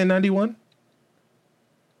 Sharks Fan 91?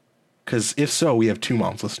 Because if so, we have 2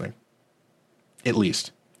 moms listening. At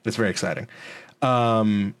least. It's very exciting.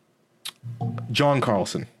 John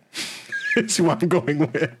Carlson is who I'm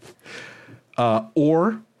going with.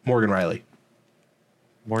 Or Morgan Riley.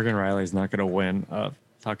 Morgan Riley's not going to win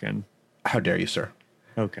fucking... How dare you, sir?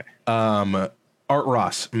 Okay. Art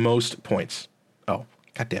Ross, most points. Oh,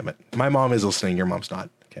 God damn it. My mom is listening. Your mom's not.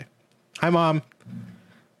 Okay. Hi, Mom.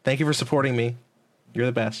 Thank you for supporting me. You're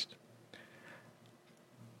the best.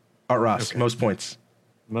 Art Ross, Okay. most points.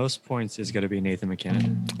 Most points is going to be Nathan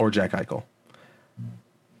McKinnon. Or Jack Eichel.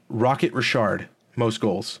 Rocket Richard, most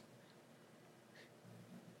goals.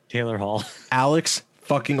 Taylor Hall. Alex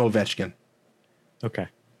fucking Ovechkin. Okay.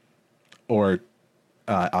 Or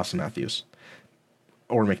Austin Matthews.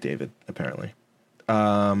 Or McDavid, apparently.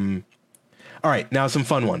 All right, now some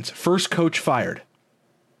fun ones. First coach fired.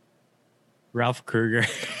 Ralph Kruger.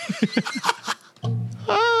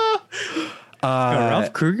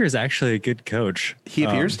 Ralph Kruger is actually a good coach. He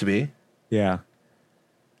appears to be. Yeah.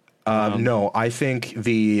 No, I think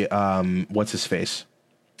the what's his face?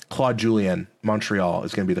 Claude Julien, Montreal,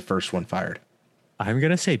 is going to be the first one fired. I'm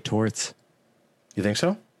going to say Torts. You think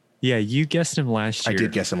so? Yeah, you guessed him last year. I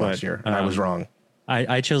did guess him last year, and I was wrong.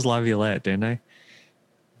 I chose Laviolette, didn't I?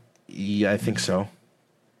 Yeah, I think so.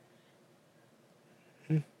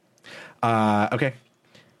 Okay.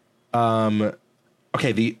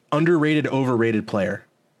 Okay, the underrated, overrated player.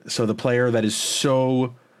 So the player that is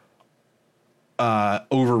so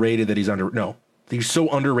overrated that he's he's so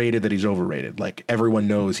underrated that he's overrated. Like everyone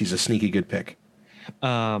knows he's a sneaky good pick.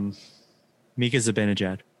 Mika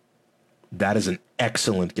Zibanejad. That is an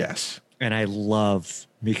excellent guess. And I love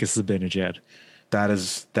Mika Zibanejad.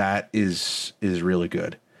 That is really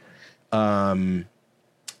good.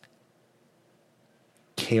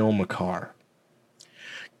 Cale Makar.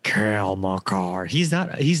 Cale Makar. He's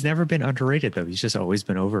never been underrated though. He's just always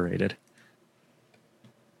been overrated.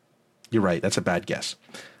 You're right. That's a bad guess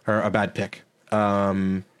or a bad pick.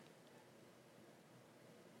 Sean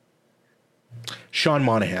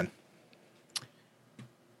Monahan.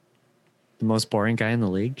 The most boring guy in the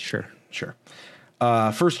league? Sure.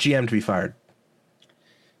 First GM to be fired.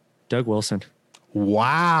 Doug Wilson.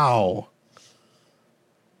 Wow.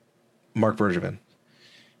 Mark Bergevin.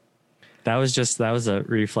 That was a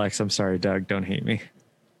reflex. I'm sorry, Doug. Don't hate me.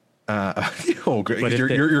 Oh, great. But if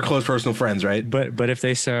You're close personal friends, right? But if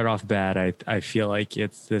they start off bad, I feel like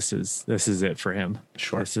this is it for him.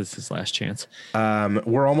 Sure. This is his last chance.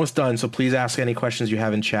 We're almost done, so please ask any questions you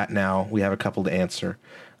have in chat now. We have a couple to answer.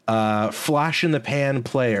 Flash in the pan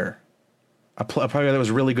player. A player that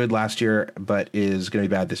was really good last year, but is going to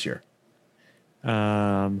be bad this year.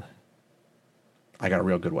 I got a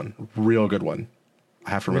real good one. Real good one.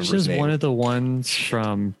 I have to remember which his is name. one of the ones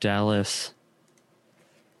from Dallas.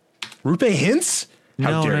 Rupe Hintz?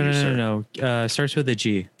 How dare you, sir? No. Starts with a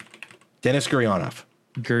G. Dennis Gurionov.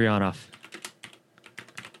 Gurionov.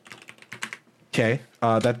 Okay,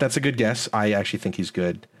 that's a good guess. I actually think he's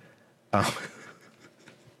good.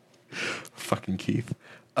 Fucking Keith.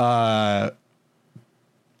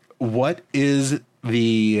 What is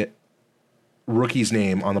the rookie's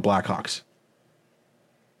name on the Blackhawks?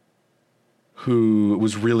 Who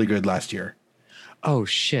was really good last year? Oh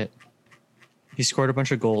shit! He scored a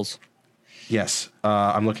bunch of goals. Yes,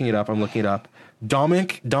 I'm looking it up.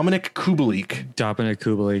 Dominic Kubalik. Dominic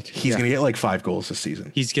Kubalik. He's gonna get like 5 goals this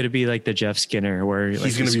season. He's gonna be like the Jeff Skinner, where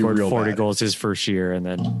He's gonna he be scored real 40 bad. goals his first year and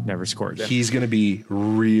then never scored them. He's gonna be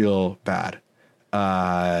real bad.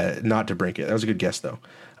 Not to break it. That was a good guess though.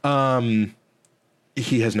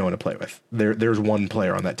 He has no one to play with. There's one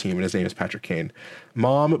player on that team, and his name is Patrick Kane.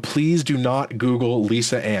 Mom, please do not Google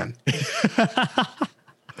Lisa Ann.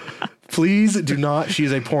 Please do not. She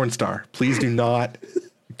is a porn star. Please do not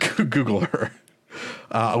Google her.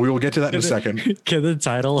 We will get to that in a second. Can the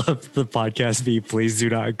title of the podcast be "Please do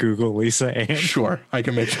not Google Lisa Ann"? Sure, I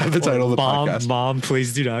can make that the title of the podcast. Mom,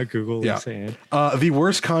 please do not Google Lisa Ann. The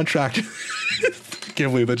worst contract.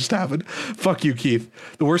 Can't believe that just happened. Fuck you, Keith.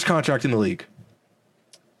 The worst contract in the league.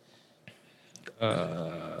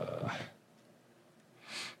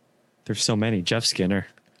 There's so many. Jeff Skinner.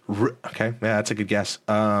 Okay, yeah, that's a good guess.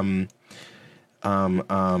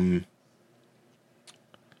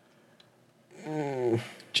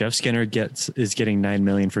 Jeff Skinner is getting $9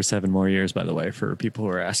 million for 7 more years. By the way, for people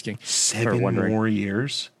who are asking, 7 more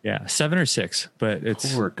years. Yeah, 7 or 6, but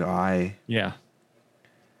it's Poor guy. yeah.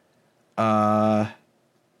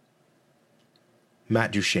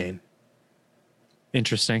 Matt Duchene.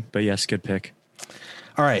 Interesting, but yes, good pick.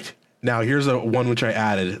 All right. Now here's one which I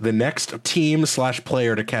added. The next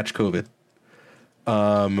team/player to catch COVID.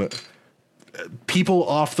 People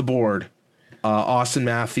off the board. Austin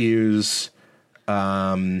Matthews.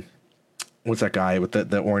 What's that guy with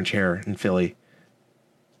the orange hair in Philly?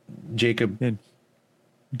 Jake Voracek?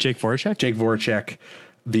 Jake Voracek.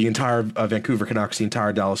 The entire Vancouver Canucks, the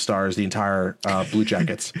entire Dallas Stars, the entire Blue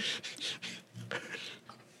Jackets.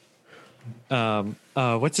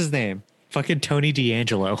 What's his name? Fucking Tony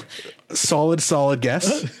D'Angelo. Solid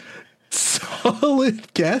guess.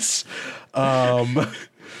 Solid guess.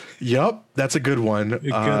 Yup, that's a good one.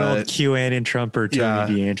 Good old QAnon Trumper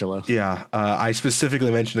Tony D'Angelo. Yeah, I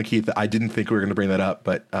specifically mentioned to Keith that I didn't think we were going to bring that up,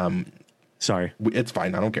 but sorry, it's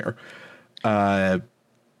fine. I don't care.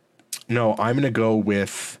 No, I'm going to go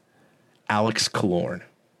with Alex Killorn.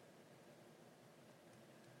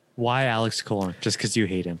 Why Alex Killorn? Just because you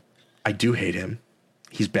hate him? I do hate him.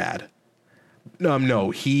 He's bad.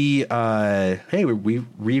 No, he. Hey,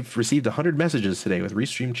 we've received 100 messages today with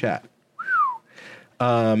Restream Chat.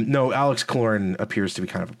 No, Alex Killorn appears to be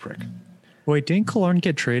kind of a prick. Wait, didn't Killorn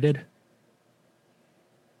get traded?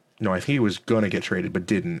 No, I think he was going to get traded, but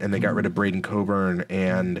didn't. And they got rid of Braden Coburn.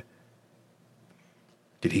 And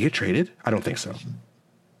did he get traded? I don't think so.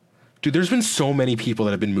 Dude, there's been so many people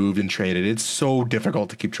that have been moved and traded. It's so difficult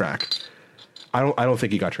to keep track. I don't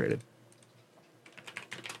think he got traded.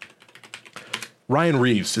 Ryan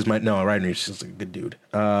Reeves is Ryan Reeves is a good dude.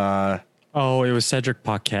 Oh, it was Cedric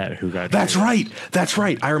Paquette who got That's traded. right. That's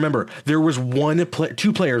right. I remember there was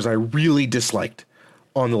two players I really disliked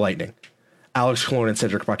on the Lightning. Alex Killorn and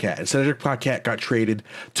Cedric Paquette. And Cedric Paquette got traded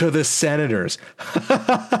to the Senators.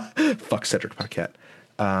 Fuck Cedric Paquette.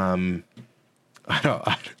 I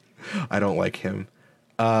don't like him.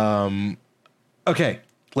 Okay,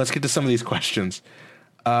 let's get to some of these questions.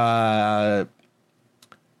 Blah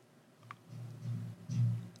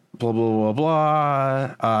blah blah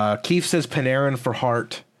blah. Keith says Panarin for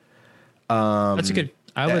Hart. That's a good.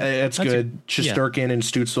 That's good. Shesterkin and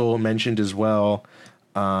Stützle mentioned as well.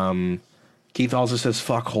 Keith also says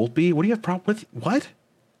fuck Holtby. What do you have problem with? What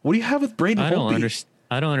do you have with Braden Holtby?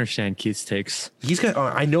 I don't understand Keith's takes. He's got.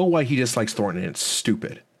 I know why he dislikes Thornton. It's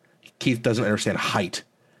stupid. Keith doesn't understand height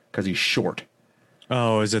because he's short.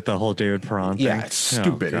 Oh, is it the whole David Perron thing? Yeah, it's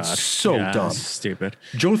stupid. It's so dumb. It's stupid.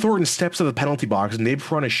 Joe Thornton steps to the penalty box, and David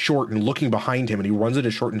Perron is short and looking behind him, and he runs into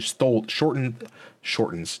shortens Thornton's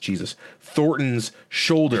shoulder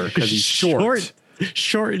because he's short.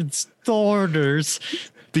 Shortens Thorners.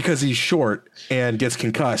 Because he's short and gets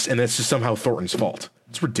concussed, and it's just somehow Thornton's fault.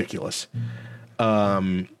 It's ridiculous.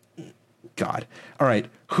 God. All right.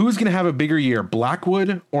 Who's going to have a bigger year,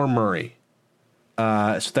 Blackwood or Murray?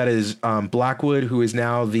 So that is Blackwood, who is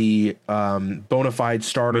now the bona fide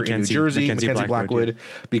starter in New Jersey. Mackenzie Blackwood,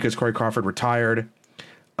 because Corey Crawford retired.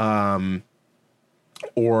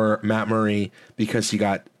 Or Matt Murray, because he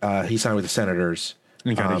signed with the Senators.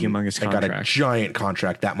 And got a humongous contract. And got a giant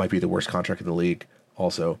contract. That might be the worst contract in the league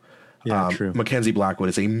also. Yeah, true. Mackenzie Blackwood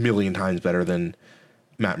is a million times better than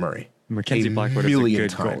Matt Murray. Mackenzie Blackwood is a good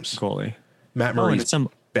goalie. Matt Murray is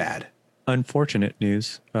bad. Unfortunate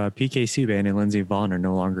news. PK Subban and Lindsey Vonn are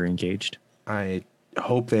no longer engaged. I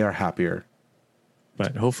hope they are happier.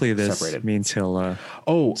 But hopefully this means he'll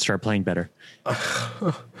start playing better.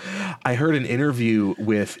 I heard an interview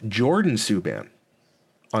with Jordan Subban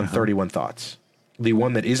on 31 Thoughts, the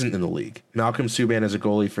one that isn't in the league. Malcolm Subban is a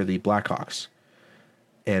goalie for the Blackhawks,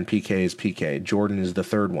 and PK is PK. Jordan is the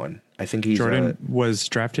third one. I think Jordan was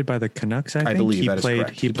drafted by the Canucks. I believe he that played, is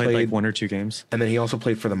correct. He played like 1 or 2 games, and then he also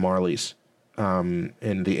played for the Marlies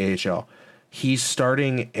in the AHL. He's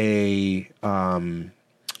starting a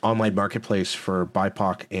online marketplace for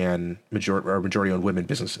BIPOC and majority-owned women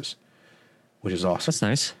businesses, which is awesome. That's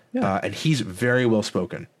nice. Yeah. And he's very well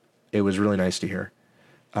spoken. It was really nice to hear.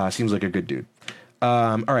 Seems like a good dude.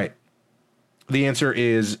 All right. The answer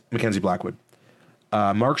is Mackenzie Blackwood.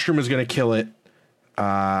 Markstrom is going to kill it.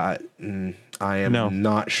 I am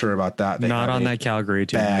not sure about that. Not on that Calgary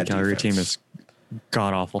team. That Calgary team is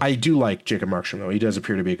god awful. I do like Jacob Markstrom, though. He does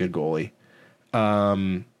appear to be a good goalie.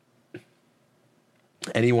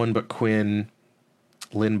 Anyone but Quinn,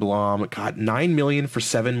 Lindblom. God, $9 million for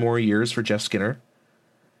 7 more years for Jeff Skinner.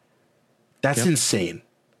 That's insane.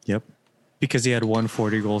 Yep. Because he had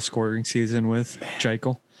 140 goal scoring season with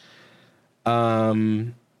Eichel.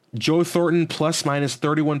 Joe Thornton plus minus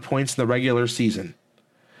 31 points in the regular season.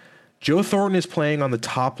 Joe Thornton is playing on the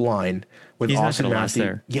top line with Austin Matthews.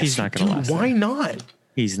 There. Yes, he's not going to last. Why not?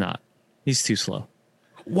 He's not. He's too slow.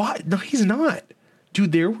 Why? No, he's not.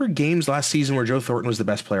 Dude, there were games last season where Joe Thornton was the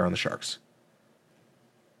best player on the Sharks.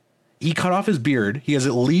 He cut off his beard. He has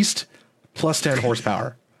at least plus 10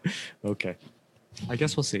 horsepower. Okay. I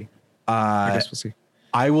guess we'll see.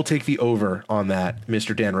 I will take the over on that,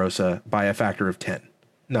 Mr. Dan Rosa, by a factor of 10.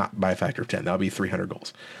 Not by a factor of 10. That would be 300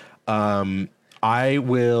 goals. I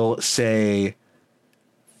will say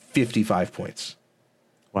 55 points.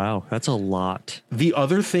 Wow, that's a lot. The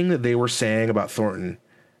other thing that they were saying about Thornton,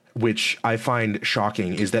 which I find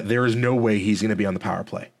shocking, is that there is no way he's going to be on the power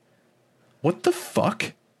play. What the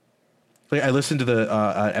fuck? Like, I listened to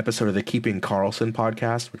the episode of the Keeping Karlsson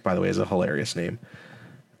podcast, which, by the way, is a hilarious name.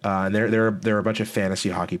 And they're a bunch of fantasy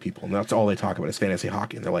hockey people, and that's all they talk about is fantasy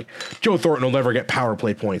hockey. And they're like, Joe Thornton will never get power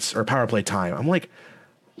play points or power play time. I'm like,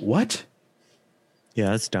 what?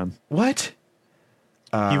 Yeah, that's dumb. What?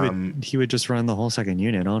 He would just run the whole second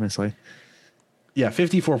unit, honestly. Yeah,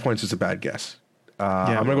 54 points is a bad guess.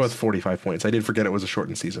 I'm going to go with 45 points. I did forget it was a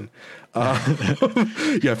shortened season.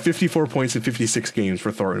 Yeah, 54 points in 56 games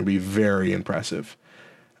for Thornton would be very impressive.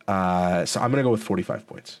 So I'm going to go with 45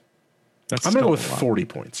 points. I'm going to go with 40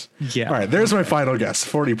 points. Yeah. All right, there's my final guess,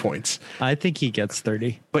 40 points. I think he gets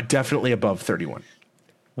 30. But definitely above 31.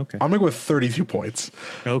 Okay. I'm going to go with 32 points.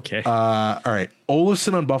 Okay. All right.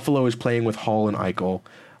 Olofsson on Buffalo is playing with Hall and Eichel.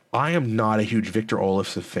 I am not a huge Victor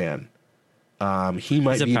Olofsson fan.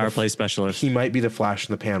 He's a power play specialist. He might be the flash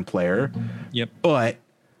in the pan player. Yep. But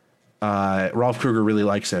Rolf Kruger really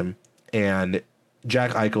likes him. And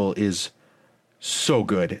Jack Eichel is so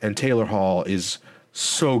good. And Taylor Hall is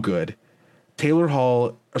so good. Jack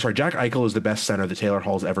Eichel is the best center that Taylor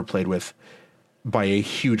Hall's ever played with by a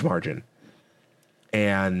huge margin.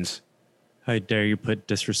 And how dare you put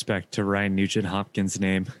disrespect to Ryan Nugent-Hopkins'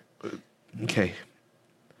 name? Okay.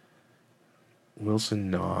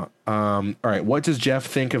 Wilson, no. All right. What does Jeff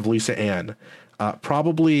think of Lisa Ann?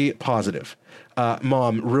 Probably positive.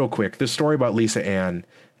 Mom, real quick, the story about Lisa Ann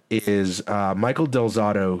is Michael Del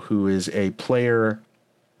Zotto, who is a player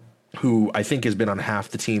who I think has been on half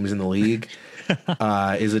the teams in the league,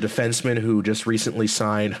 is a defenseman who just recently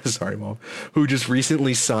signed. Sorry, Mom. Who just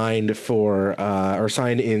recently signed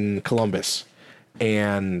signed in Columbus,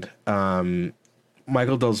 and Michael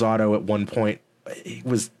Del Zotto at one point he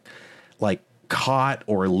was like caught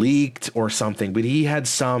or leaked or something, but he had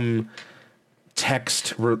some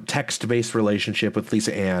text-based relationship with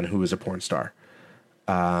Lisa Ann, who is a porn star,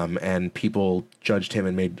 and people judged him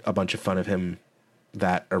and made a bunch of fun of him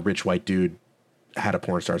that a rich white dude had a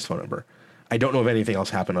porn star's phone number. I don't know if anything else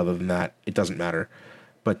happened other than that. It doesn't matter.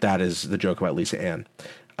 But that is the joke about Lisa Ann.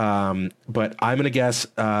 But I'm going to guess,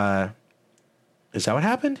 is that what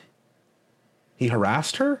happened? He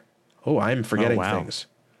harassed her? Oh, I'm forgetting things.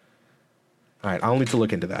 All right, I'll need to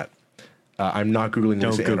look into that. I'm not Googling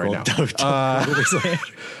Lisa Ann right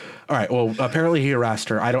now. All right. Well, apparently he harassed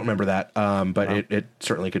her. I don't remember that, but it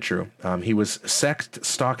certainly could true. He was sexed,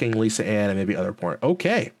 stalking Lisa Ann and maybe other porn.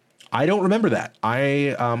 Okay. I don't remember that.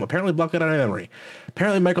 I apparently blocked it out of my memory.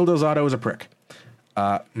 Apparently Michael Del Zotto is a prick.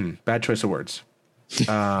 Bad choice of words.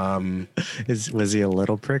 Was he a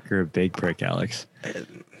little prick or a big prick, Alex? I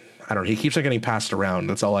don't know. He keeps on getting passed around.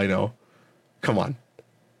 That's all I know. Come on.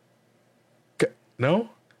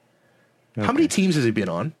 No? Okay. How many teams has he been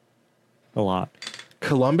on? A lot.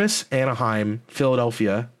 Columbus, Anaheim,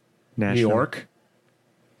 Philadelphia, Nashville. New York.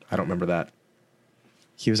 I don't remember that.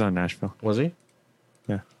 He was on Nashville. Was he?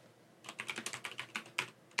 Yeah.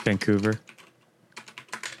 Vancouver.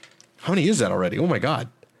 How many is that already? Oh my God.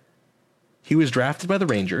 He was drafted by the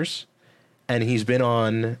Rangers, and he's been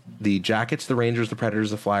on the Jackets, the Rangers, the Predators,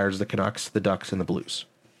 the Flyers, the Canucks, the Ducks, and the Blues.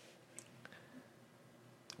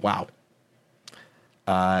 Wow.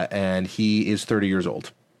 And he is 30 years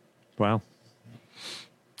old. Wow.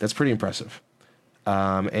 That's pretty impressive.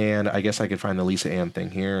 And I guess I could find the Lisa Ann thing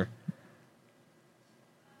here.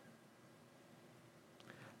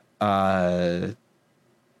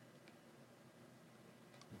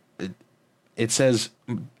 It says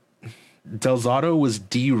Del Zotto was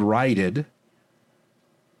derided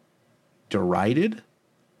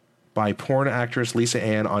by porn actress Lisa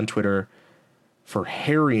Ann on Twitter for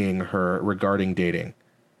harrying her regarding dating.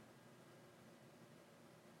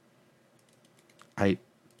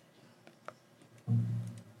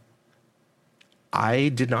 I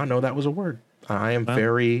did not know that was a word. I am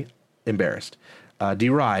very embarrassed.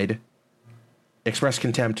 Deride, express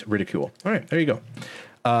contempt, ridicule. All right, there you go.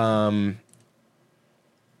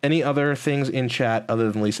 Any other things in chat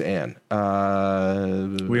other than Lisa Ann?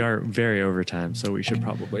 We are very overtime, so we should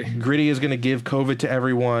probably. Gritty is going to give COVID to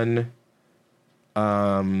everyone.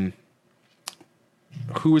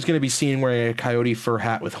 Who is going to be seen wearing a coyote fur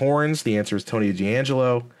hat with horns? The answer is Tony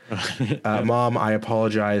D'Angelo. Mom, I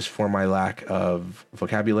apologize for my lack of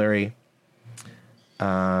vocabulary.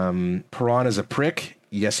 Perron is a prick.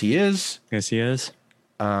 Yes, he is. Yes, he is.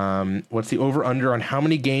 What's the over-under on how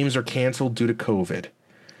many games are canceled due to COVID?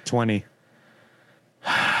 20.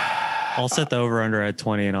 I'll set the over-under at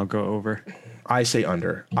 20, and I'll go over. I say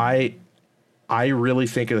under. I really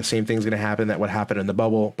think the same thing's going to happen that what happened in the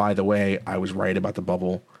bubble. By the way, I was right about the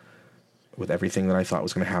bubble. With everything that I thought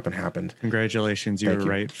was going to happen happened. Congratulations, you were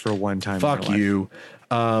right for one time. Fuck you.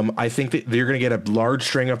 I think that you're going to get a large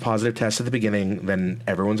string of positive tests at the beginning. Then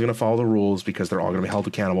everyone's going to follow the rules because they're all going to be held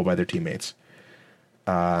accountable by their teammates.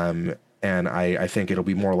 And I think it'll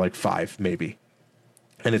be more like 5, maybe.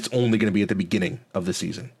 And it's only going to be at the beginning of the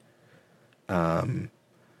season.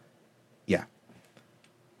 Yeah.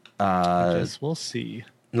 We'll see.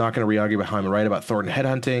 Not going to re-argue behind I'm right about Thornton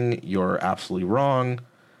headhunting. You're absolutely wrong.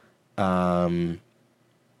 And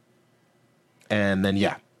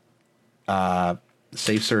then,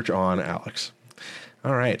 safe search on Alex.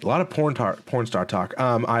 All right. A lot of porn star talk.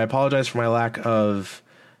 I apologize for my lack of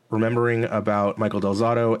remembering about Michael Del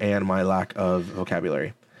Zotto and my lack of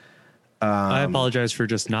vocabulary. I apologize for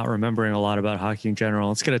just not remembering a lot about hockey in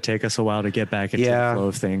general. It's going to take us a while to get back into the flow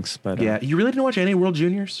of things. But you really didn't watch any World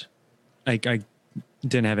Juniors? I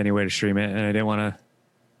didn't have any way to stream it, and I didn't want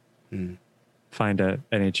to find a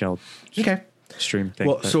NHL stream thing.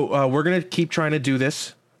 Well, so we're going to keep trying to do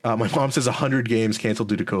this. My mom says 100 games canceled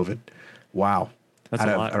due to COVID. Wow. That's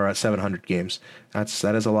a lot. Or 700 games. That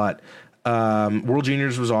is a lot. World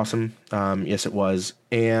Juniors was awesome. Yes, it was.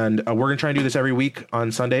 And we're going to try and do this every week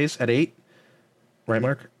on Sundays at 8. Right,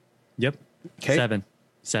 Mark? Yep. Okay.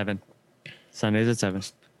 7. Sundays at 7.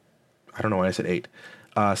 I don't know why I said 8.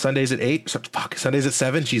 Sundays at 8. Sundays at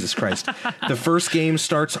 7. Jesus Christ. The first game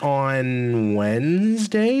starts on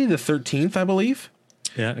Wednesday, the 13th, I believe.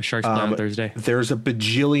 Yeah, Sharks play on Thursday. There's a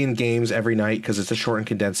bajillion games every night because it's a short and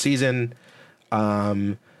condensed season.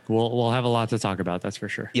 We'll have a lot to talk about, that's for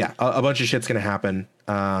sure. Yeah, a bunch of shit's going to happen.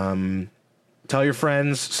 Tell your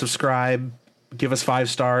friends, subscribe, give us 5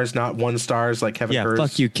 stars, not 1 stars like Kevin Kurz. Yeah,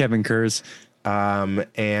 fuck you, Kevin Kurz.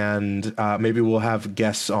 And maybe we'll have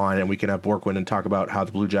guests on and we can have Borkwin and talk about how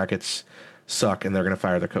the Blue Jackets suck and they're going to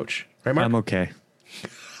fire their coach. Right, Mark? I'm okay.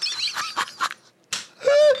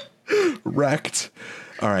 Wrecked.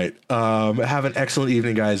 All right. Have an excellent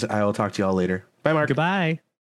evening, guys. I will talk to y'all later. Bye, Mark. Goodbye.